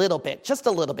a little bit, just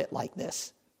a little bit like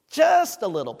this. Just a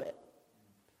little bit.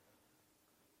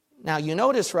 Now, you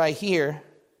notice right here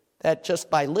that just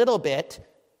by little bit,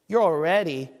 you're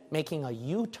already making a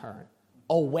U-turn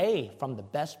away from the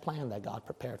best plan that God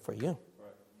prepared for you.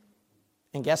 Right.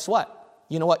 And guess what?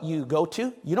 You know what you go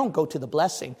to? You don't go to the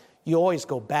blessing. You always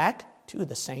go back to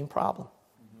the same problem.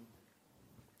 Mm-hmm.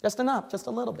 Just enough, just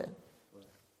a little bit. Right.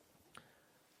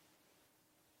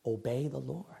 Obey the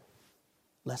Lord.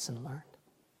 Lesson learned.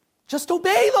 Just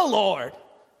obey the Lord.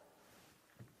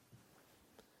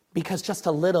 Because just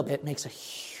a little bit makes a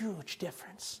huge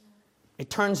difference. It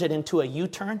turns it into a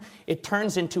U-turn. It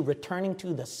turns into returning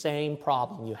to the same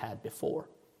problem you had before.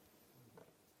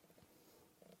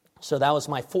 So that was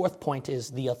my fourth point,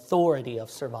 is the authority of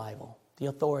survival. The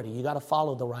authority. You got to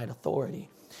follow the right authority.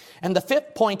 And the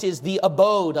fifth point is the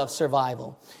abode of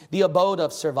survival. The abode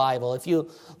of survival. If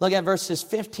you look at verses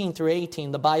 15 through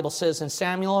 18, the Bible says, And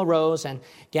Samuel arose and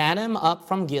gat him up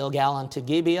from Gilgal unto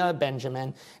Gibeah of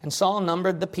Benjamin. And Saul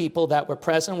numbered the people that were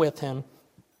present with him,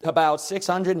 about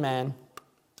 600 men.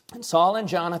 And Saul and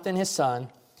Jonathan his son,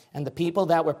 and the people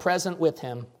that were present with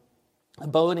him,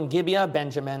 abode in Gibeah of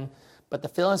Benjamin. But the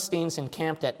Philistines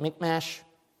encamped at Michmash.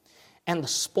 And the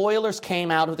spoilers came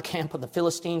out of the camp of the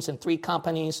Philistines in 3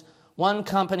 companies. 1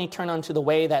 company turned unto the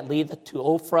way that leadeth to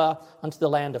Ophrah, unto the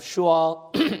land of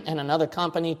Shual. And another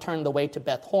company turned the way to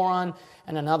Beth Horon.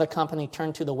 And another company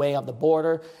turned to the way of the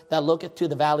border that looketh to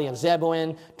the valley of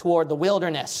Zebulun, toward the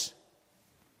wilderness.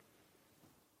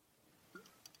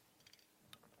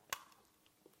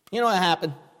 You know what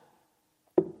happened?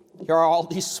 Here are all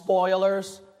these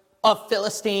spoilers of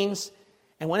Philistines.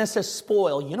 And when it says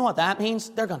spoil, you know what that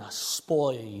means? They're going to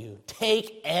spoil you.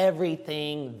 Take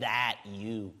everything that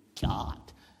you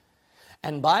got.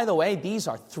 And by the way, these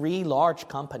are 3 large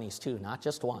companies too, not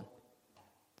just 1.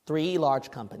 3 large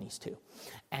companies too.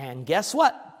 And guess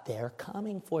what? They're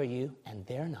coming for you, and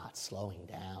they're not slowing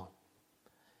down.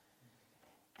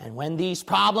 And when these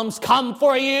problems come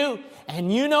for you,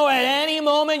 and you know at any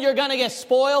moment you're going to get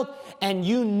spoiled, and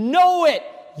you know it,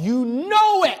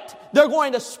 they're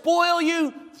going to spoil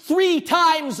you 3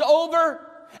 times over,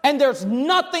 and there's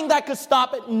nothing that could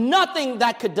stop it, nothing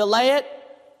that could delay it.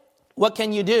 What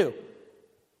can you do?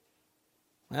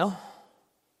 Well,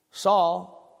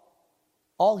 Saul,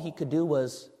 all he could do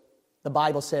was, the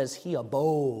Bible says, he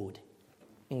abode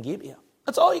in Gibeah.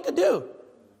 That's all he could do.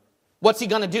 What's he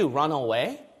going to do? Run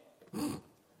away?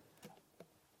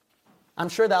 I'm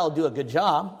sure that'll do a good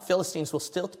job. Philistines will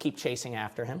still keep chasing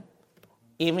after him.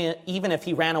 Even if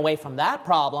he ran away from that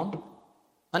problem,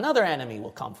 another enemy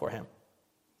will come for him.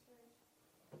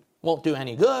 Won't do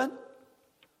any good.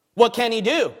 What can he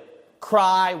do?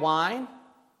 Cry, whine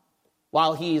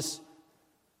while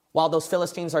those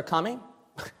Philistines are coming?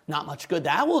 Not much good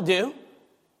that will do.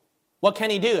 What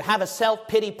can he do? Have a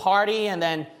self-pity party and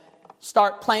then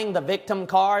start playing the victim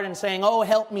card and saying, oh,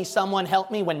 help me, someone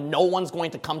help me, when no one's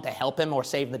going to come to help him or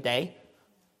save the day?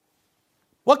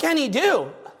 What can he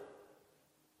do?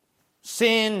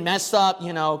 Sin, mess up,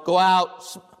 go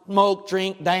out, smoke,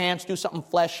 drink, dance, do something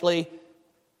fleshly.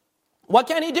 What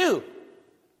can he do?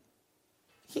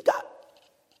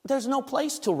 There's no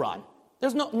place to run.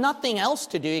 There's nothing else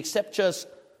to do except just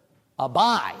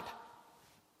abide.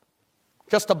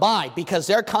 Just abide, because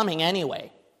they're coming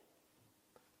anyway.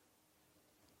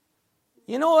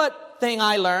 You know what thing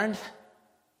I learned?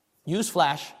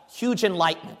 Newsflash, huge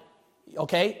enlightenment.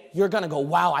 Okay? You're going to go,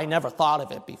 wow, I never thought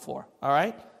of it before. All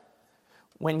right?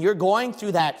 When you're going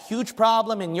through that huge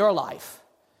problem in your life,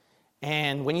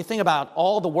 and when you think about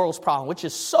all the world's problem, which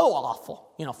is so awful,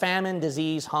 famine,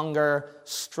 disease, hunger,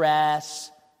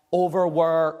 stress,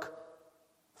 overwork,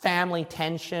 family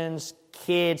tensions,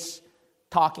 kids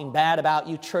talking bad about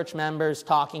you, church members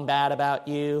talking bad about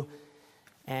you,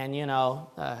 and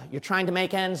you're trying to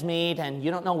make ends meet, and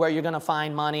you don't know where you're going to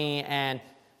find money, and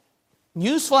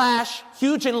newsflash,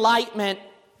 huge enlightenment,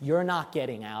 you're not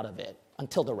getting out of it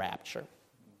until the rapture.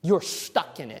 You're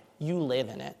stuck in it. You live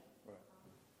in it.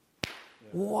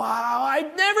 Wow, I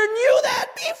never knew that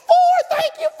before.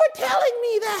 Thank you for telling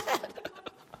me that.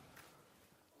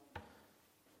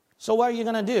 So what are you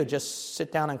going to do? Just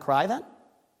sit down and cry then?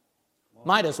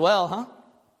 Might as well, huh?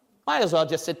 Might as well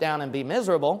just sit down and be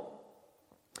miserable.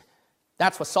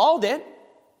 That's what Saul did.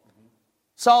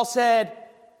 Saul said,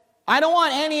 I don't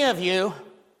want any of you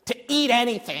to eat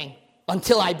anything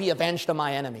until I be avenged of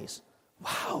my enemies.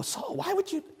 Wow, Saul, why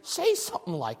would you say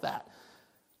something like that?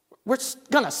 We're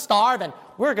going to starve and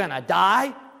we're going to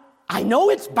die. I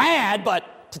know it's bad,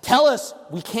 but to tell us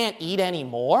we can't eat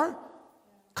anymore?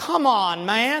 Come on,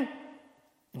 man.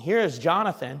 And here is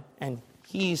Jonathan, and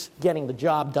he's getting the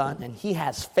job done, and he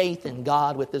has faith in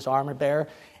God with his armor bearer.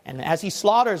 And as he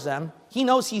slaughters them, he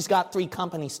knows he's got 3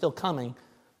 companies still coming,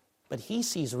 but he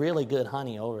sees really good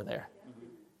honey over there.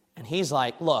 And he's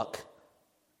like, look,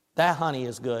 that honey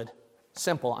is good.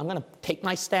 Simple. I'm going to take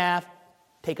my staff,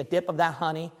 take a dip of that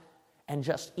honey, and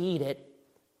just eat it.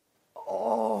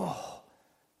 Oh.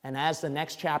 And as the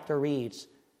next chapter reads,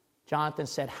 Jonathan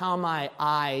said, how my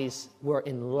eyes were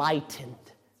enlightened.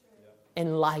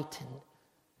 Enlightened.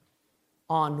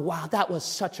 On, wow, that was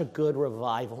such a good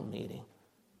revival meeting.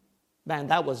 Man,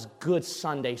 that was good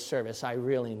Sunday service. I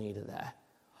really needed that.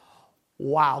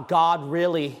 Wow, God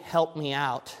really helped me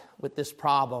out with this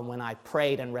problem when I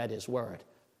prayed and read his word.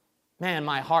 Man,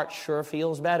 my heart sure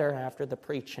feels better after the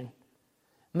preaching.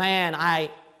 Man,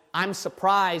 I I'm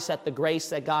surprised at the grace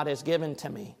that God has given to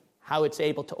me, how it's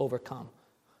able to overcome.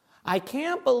 I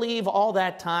can't believe all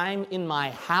that time in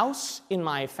my house, in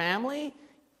my family,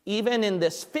 even in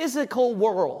this physical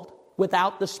world,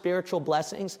 without the spiritual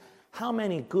blessings, how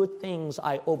many good things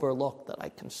I overlooked that I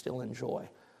can still enjoy.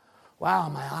 Wow,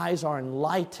 my eyes are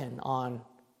enlightened on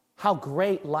how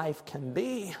great life can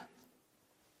be.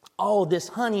 Oh, this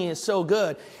honey is so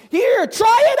good. Here,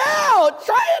 try it out,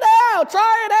 try it out,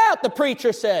 try it out, the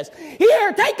preacher says.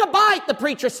 Here, take a bite, the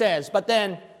preacher says. But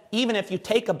then, even if you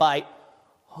take a bite,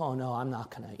 oh no, I'm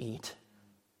not going to eat.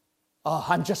 Oh,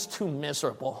 I'm just too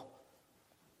miserable.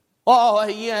 Oh,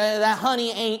 yeah, that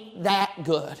honey ain't that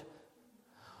good.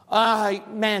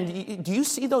 Man, do you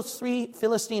see those 3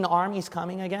 Philistine armies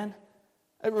coming again?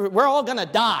 We're all going to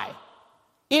die.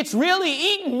 It's really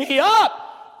eating me up.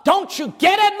 Don't you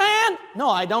get it, man? No,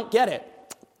 I don't get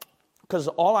it. Because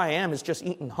all I am is just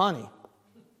eating honey.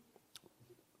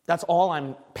 That's all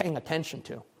I'm paying attention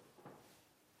to.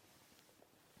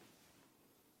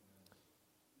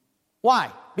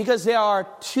 Why? Because there are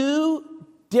 2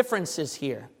 differences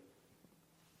here,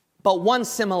 but 1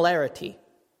 similarity.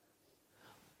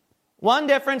 One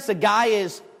difference, the guy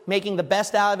is making the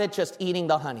best out of it, just eating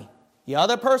the honey. The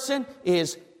other person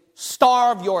is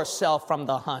starve yourself from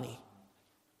the honey.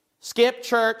 Skip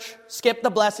church, skip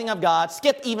the blessing of God,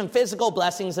 skip even physical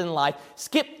blessings in life,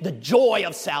 skip the joy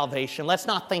of salvation. Let's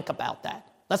not think about that.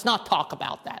 Let's not talk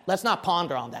about that. Let's not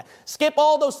ponder on that. Skip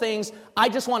all those things. I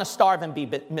just want to starve and be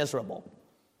miserable.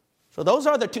 So those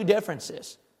are the 2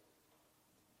 differences.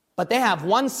 But they have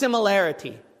 1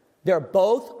 similarity. They're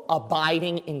both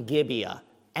abiding in Gibeah,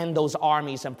 and those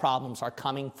armies and problems are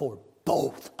coming for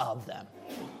both of them.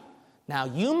 Now,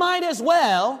 you might as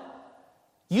well,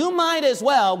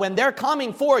 when they're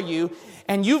coming for you,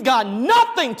 and you've got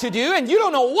nothing to do, and you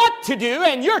don't know what to do,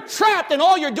 and you're trapped, and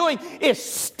all you're doing is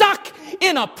stuck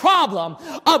in a problem,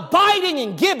 abiding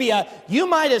in Gibeah, you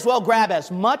might as well grab as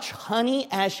much honey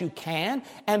as you can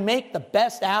and make the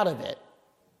best out of it.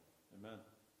 Amen.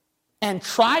 And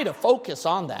try to focus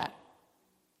on that.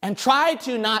 And try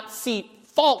to not see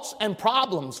faults and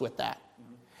problems with that.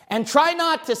 And try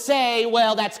not to say,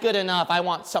 well, that's good enough, I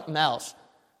want something else.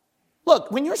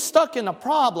 Look, when you're stuck in a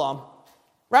problem,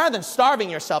 rather than starving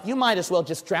yourself, you might as well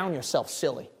just drown yourself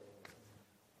silly.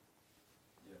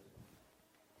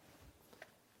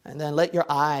 And then let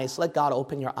God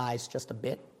open your eyes just a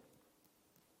bit.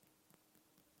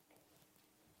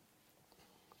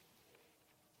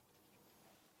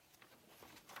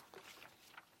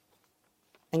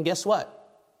 And guess what?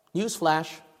 Newsflash,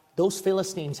 those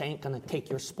Philistines ain't going to take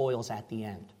your spoils at the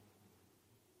end.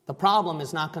 The problem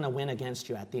is not going to win against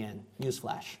you at the end.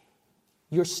 Newsflash.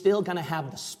 You're still going to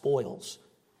have the spoils.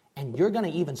 And you're going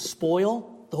to even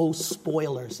spoil those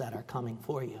spoilers that are coming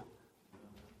for you.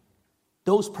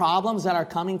 Those problems that are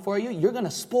coming for you, you're going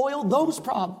to spoil those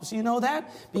problems. You know that?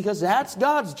 Because that's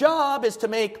God's job, is to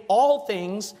make all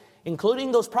things,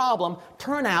 including those problems,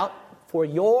 turn out for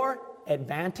your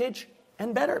advantage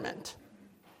and betterment.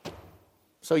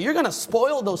 So you're going to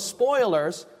spoil those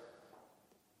spoilers.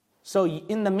 So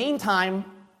in the meantime,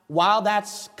 while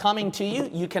that's coming to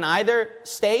you, you can either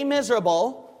stay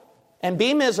miserable and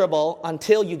be miserable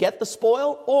until you get the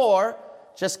spoil, or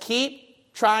just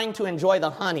keep trying to enjoy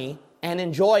the honey and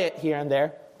enjoy it here and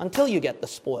there until you get the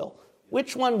spoil.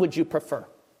 Which one would you prefer?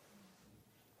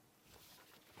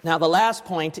 Now, the last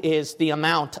point is the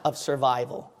amount of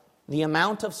survival. The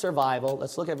amount of survival,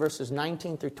 let's look at verses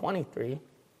 19 through 23.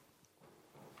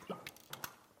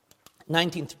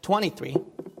 19 through 23.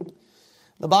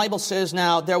 The Bible says,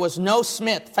 now, there was no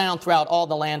smith found throughout all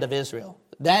the land of Israel.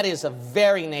 That is a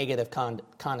very negative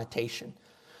connotation.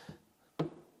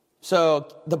 So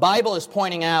the Bible is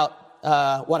pointing out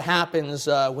what happens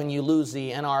when you lose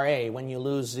the NRA, when you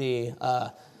lose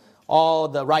all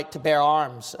the right to bear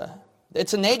arms.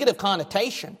 It's a negative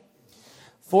connotation.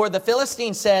 For the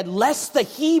Philistines said, lest the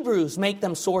Hebrews make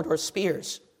them sword or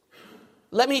spears.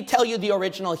 Let me tell you the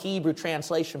original Hebrew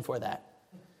translation for that.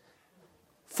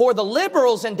 For the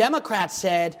liberals and Democrats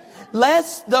said,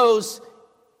 lest those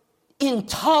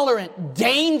intolerant,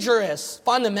 dangerous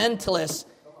fundamentalists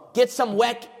get some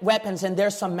weapons, and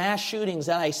there's some mass shootings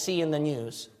that I see in the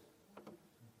news.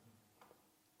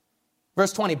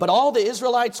 Verse 20, but all the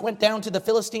Israelites went down to the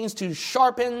Philistines to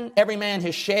sharpen every man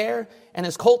his share, and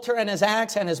his coulter, and his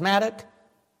axe, and his mattock.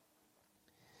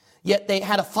 Yet they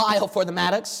had a file for the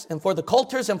mattocks, and for the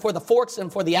coulters, and for the forks,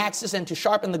 and for the axes, and to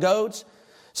sharpen the goads.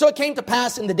 So it came to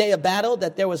pass in the day of battle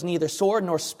that there was neither sword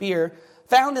nor spear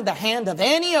found in the hand of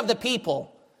any of the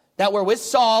people that were with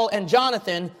Saul and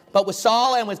Jonathan, but with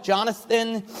Saul and with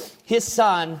Jonathan his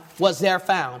son was there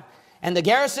found. And the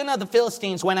garrison of the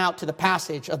Philistines went out to the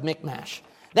passage of Michmash.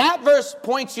 That verse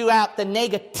points you out the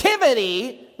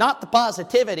negativity, not the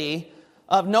positivity,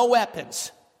 of no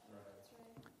weapons.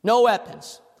 No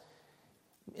weapons.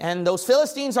 And those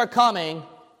Philistines are coming,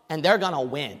 and they're going to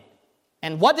win.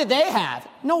 And what did they have?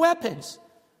 No weapons.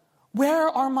 Where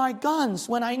are my guns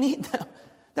when I need them?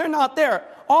 They're not there.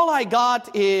 All I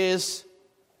got is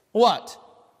what?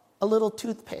 A little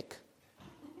toothpick.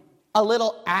 A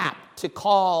little app to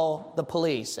call the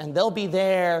police. And they'll be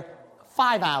there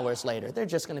 5 hours later. They're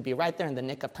just going to be right there in the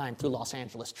nick of time through Los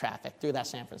Angeles traffic, through that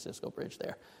San Francisco bridge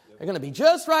there. They're going to be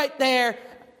just right there.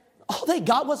 All they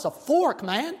got was a fork,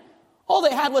 man. All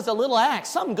they had was a little axe.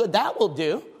 Something good that will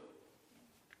do.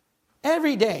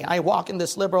 Every day I walk in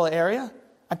this liberal area,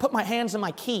 I put my hands in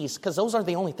my keys because those are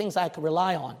the only things I can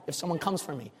rely on if someone comes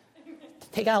for me.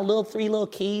 Take out three little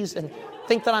keys and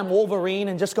think that I'm Wolverine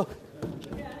and just go,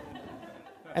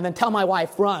 and then tell my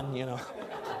wife, run,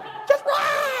 Just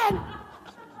run!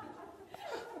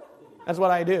 That's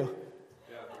what I do.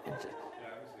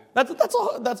 That's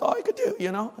all I could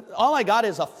do, All I got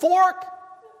is a fork,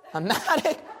 a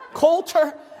mattock,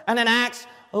 coulter, and an axe.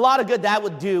 A lot of good that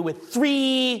would do with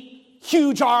 3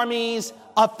 huge armies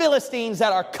of Philistines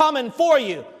that are coming for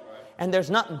you. And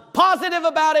there's nothing positive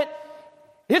about it.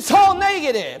 It's all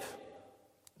negative.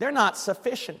 They're not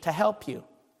sufficient to help you.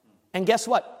 And guess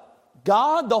what?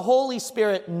 God, the Holy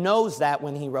Spirit, knows that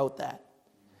when He wrote that.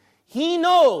 He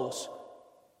knows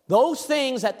those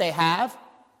things that they have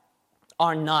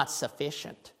are not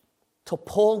sufficient to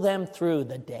pull them through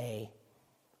the day,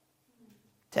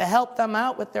 to help them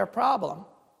out with their problem.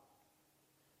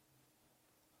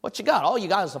 What you got? All you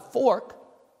got is a fork.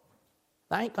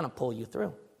 That ain't going to pull you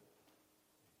through.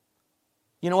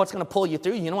 You know what's going to pull you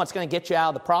through? You know what's going to get you out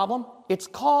of the problem? It's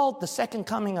called the second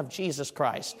coming of Jesus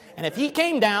Christ. And if He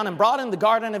came down and brought in the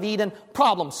Garden of Eden,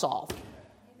 problem solved.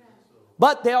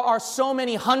 But there are so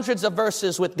many hundreds of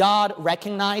verses with God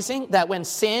recognizing that when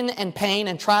sin and pain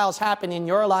and trials happen in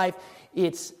your life,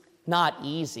 it's not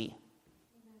easy.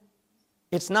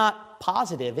 It's not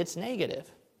positive, it's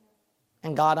negative.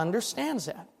 And God understands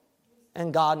that.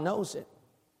 And God knows it.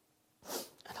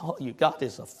 And all you got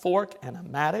is a fork and a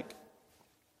mattock.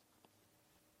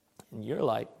 And you're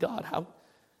like, God,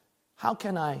 how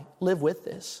can I live with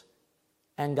this?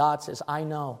 And God says, I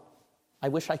know. I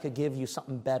wish I could give you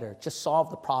something better. Just solve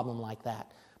the problem like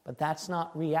that. But that's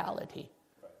not reality.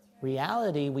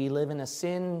 Reality, we live in a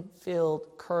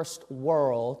sin-filled, cursed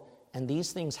world, and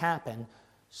these things happen.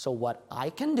 So what I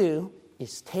can do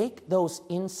is take those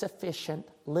insufficient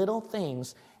little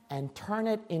things and turn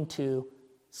it into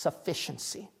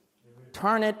sufficiency.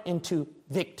 Turn it into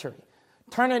victory.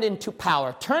 Turn it into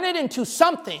power. Turn it into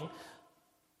something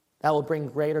that will bring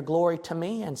greater glory to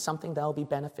me and something that will be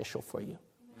beneficial for you.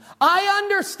 I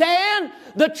understand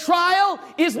the trial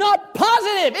is not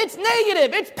positive. It's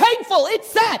negative. It's painful. It's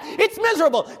sad. It's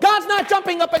miserable. God's not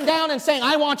jumping up and down and saying,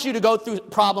 I want you to go through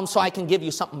problems so I can give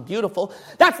you something beautiful.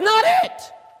 That's not it.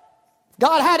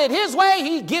 God had it His way.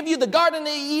 He'd give you the Garden of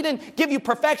Eden, give you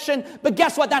perfection. But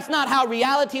guess what? That's not how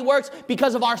reality works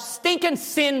because of our stinking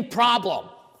sin problem.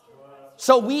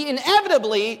 So we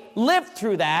inevitably live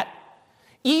through that.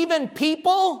 Even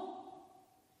people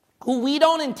who we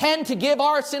don't intend to give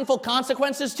our sinful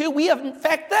consequences to, we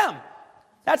infect them.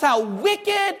 That's how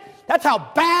wicked, that's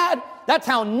how bad, that's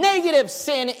how negative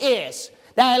sin is.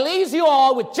 That it leaves you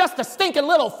all with just a stinking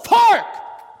little fork.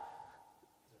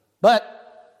 But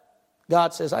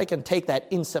God says, I can take that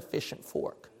insufficient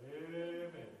fork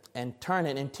and turn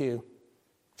it into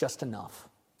just enough.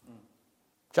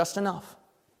 Just enough.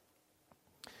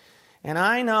 And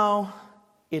I know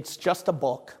it's just a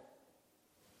book.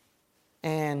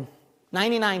 And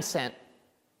 99 cents.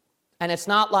 And it's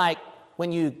not like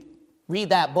when you read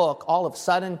that book, all of a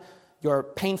sudden your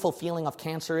painful feeling of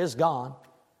cancer is gone.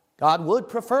 God would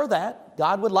prefer that.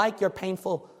 God would like your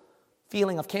painful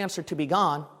feeling of cancer to be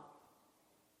gone.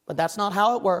 But that's not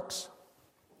how it works.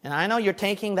 And I know you're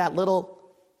taking that little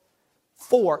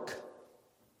fork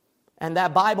and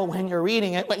that Bible when you're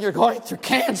reading it, when you're going through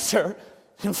cancer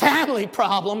and family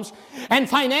problems and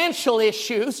financial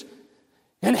issues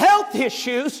and health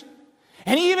issues,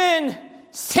 and even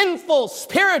sinful,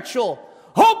 spiritual,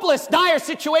 hopeless, dire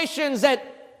situations that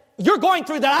you're going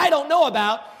through that I don't know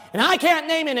about, and I can't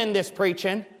name it in this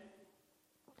preaching.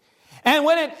 And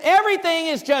when everything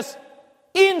is just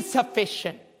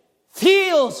insufficient,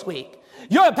 feels weak,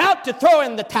 you're about to throw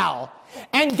in the towel,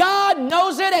 and God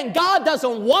knows it, and God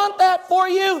doesn't want that for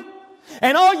you,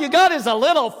 and all you got is a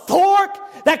little fork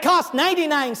that costs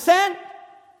 99 cents,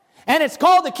 and it's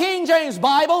called the King James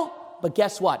Bible, but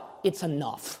guess what? It's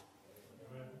enough.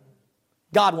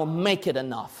 God will make it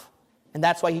enough. And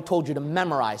that's why he told you to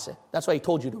memorize it. That's why he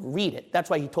told you to read it. That's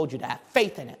why he told you to have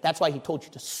faith in it. That's why he told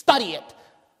you to study it.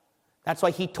 That's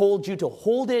why he told you to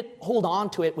hold on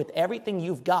to it with everything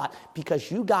you've got,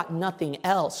 because you got nothing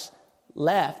else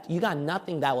left. You got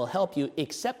nothing that will help you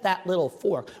except that little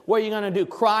fork. What are you going to do?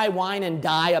 Cry, whine, and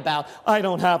die about, I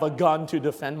don't have a gun to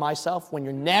defend myself, when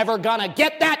you're never going to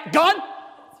get that gun?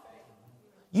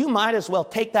 You might as well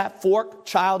take that fork,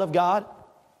 child of God.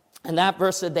 And that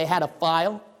verse said they had a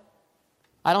file.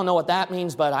 I don't know what that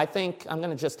means, but I think I'm going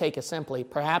to just take it simply.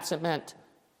 Perhaps it meant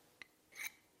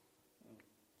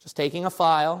just taking a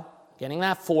file, getting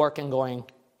that fork, and going,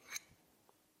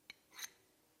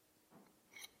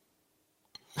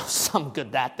 some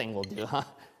good that thing will do, huh?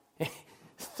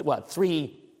 What,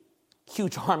 3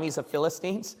 huge armies of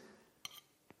Philistines?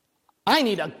 I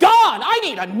need a gun! I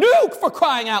need a nuke, for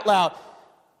crying out loud.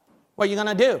 What are you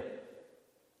going to do?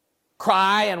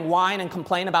 Cry and whine and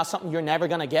complain about something you're never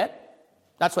going to get?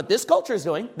 That's what this culture is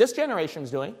doing. This generation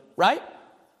is doing, right?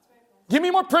 Give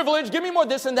me more privilege. Give me more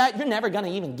this and that. You're never going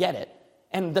to even get it.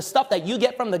 And the stuff that you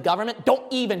get from the government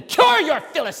don't even cure your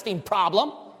Philistine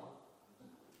problem.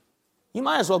 You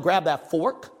might as well grab that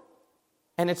fork.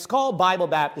 And it's called Bible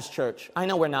Baptist Church. I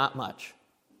know we're not much.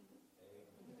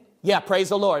 Yeah, praise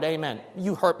the Lord. Amen.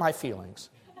 You hurt my feelings.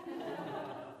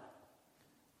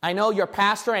 I know your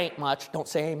pastor ain't much. Don't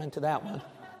say amen to that one.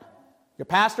 Your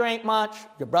pastor ain't much.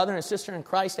 Your brother and sister in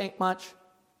Christ ain't much.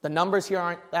 The numbers here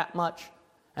aren't that much.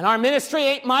 And our ministry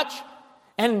ain't much.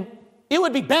 And it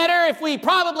would be better if we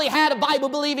probably had a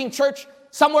Bible-believing church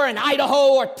somewhere in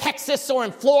Idaho or Texas or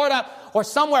in Florida or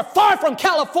somewhere far from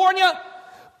California.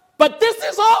 But this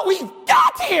is all we've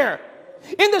got here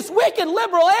in this wicked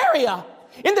liberal area,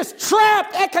 in this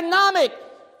trapped economic,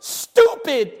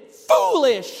 stupid,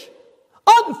 foolish,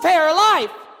 unfair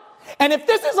life. And if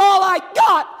this is all I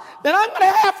got, then I'm going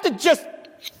to have to just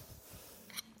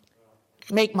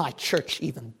make my church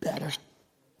even better.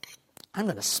 I'm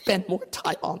going to spend more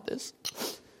time on this.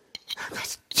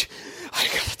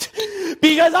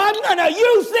 Because I'm going to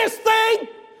use this thing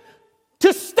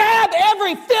to stab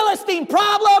every Philistine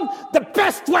problem the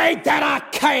best way that I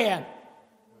can.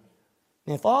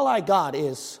 And if all I got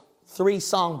is 3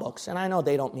 songbooks, and I know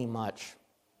they don't mean much.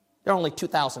 There are only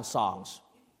 2,000 songs.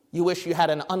 You wish you had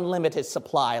an unlimited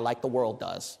supply like the world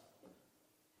does,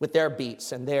 with their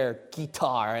beats and their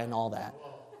guitar and all that.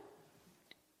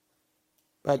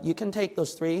 But you can take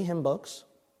those 3 hymn books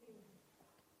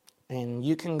and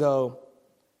you can go,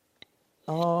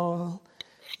 all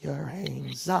your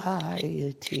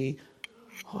anxiety,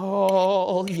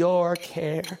 all your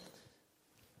care,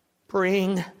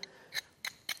 bring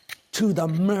to the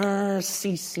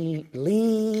mercy seat,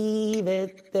 leave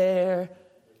it there.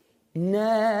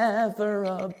 Never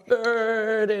a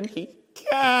burden he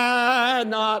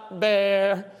cannot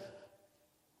bear.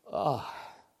 Oh,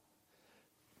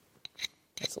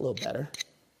 that's a little better.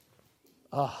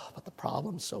 Oh, but the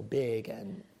problem's so big,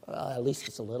 and at least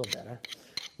it's a little better.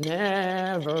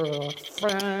 Never a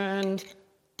friend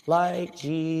like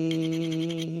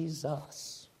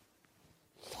Jesus.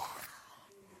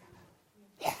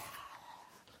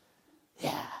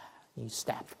 Yeah. You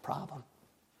stab the problem.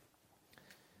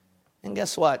 And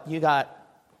guess what? You got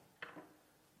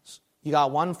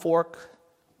 1 fork,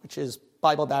 which is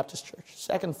Bible Baptist Church.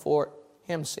 2nd fork,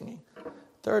 hymn singing.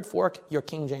 3rd fork, your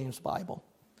King James Bible.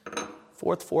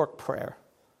 4th fork, prayer.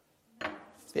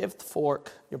 5th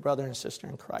fork, your brother and sister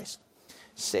in Christ.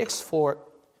 6th fork,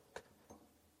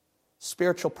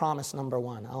 spiritual promise number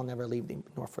 1. I'll never leave thee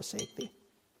nor forsake thee.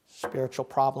 Spiritual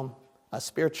promise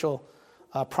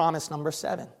number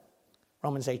 7.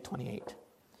 Romans 8:28.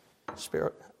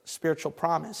 Spiritual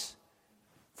promise.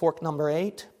 Fork number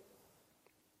 8.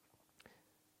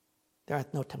 There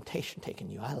hath no temptation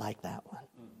taken you. I like that one.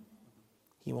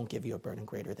 He won't give you a burden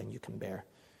greater than you can bear.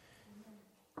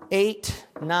 8,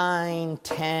 9,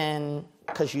 10,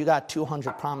 because you got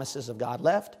 200 promises of God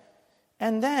left.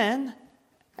 And then,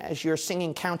 as you're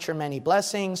singing Count Your Many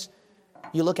Blessings,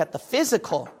 you look at the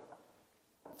physical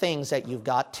things that you've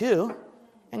got too,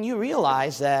 and you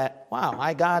realize that, wow,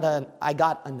 I got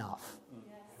enough.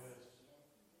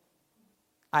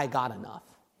 I got enough.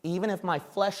 Even if my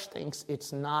flesh thinks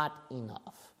it's not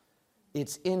enough.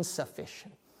 It's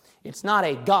insufficient. It's not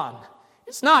a gun.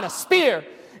 It's not a spear.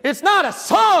 It's not a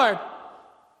sword.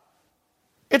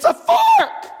 It's a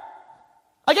fork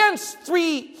against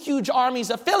 3 huge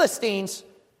armies of Philistines.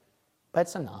 But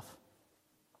it's enough.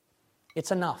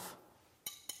 It's enough.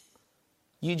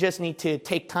 You just need to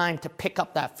take time to pick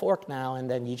up that fork now, and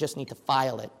then you just need to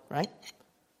file it, right?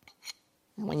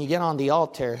 And when you get on the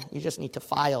altar, you just need to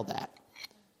file that.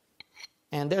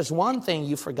 And there's one thing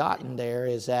you've forgotten there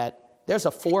is that there's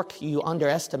a fork you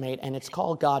underestimate, and it's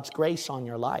called God's grace on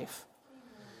your life.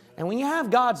 And when you have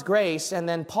God's grace, and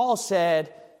then Paul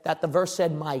said that the verse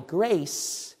said, my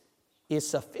grace is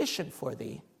sufficient for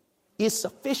thee, is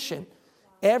sufficient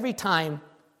every time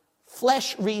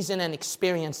flesh, reason, and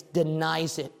experience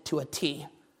denies it to a T.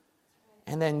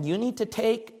 And then you need to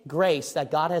take grace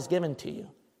that God has given to you,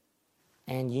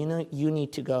 and you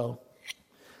need to go,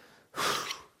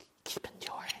 keep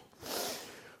enduring.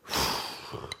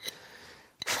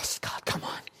 Trust God, come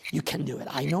on, you can do it.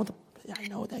 I know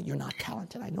that you're not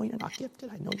talented. I know you're not gifted.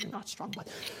 I know you're not strong, but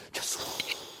just...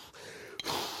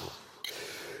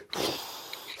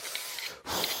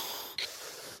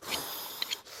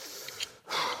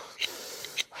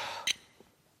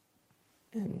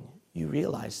 And you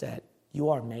realize that you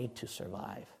are made to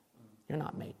survive. You're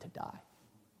not made to die.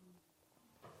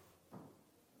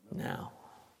 Now,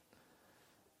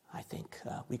 I think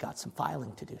we got some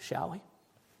filing to do, shall we?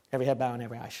 Every head bowed and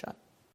every eye shut.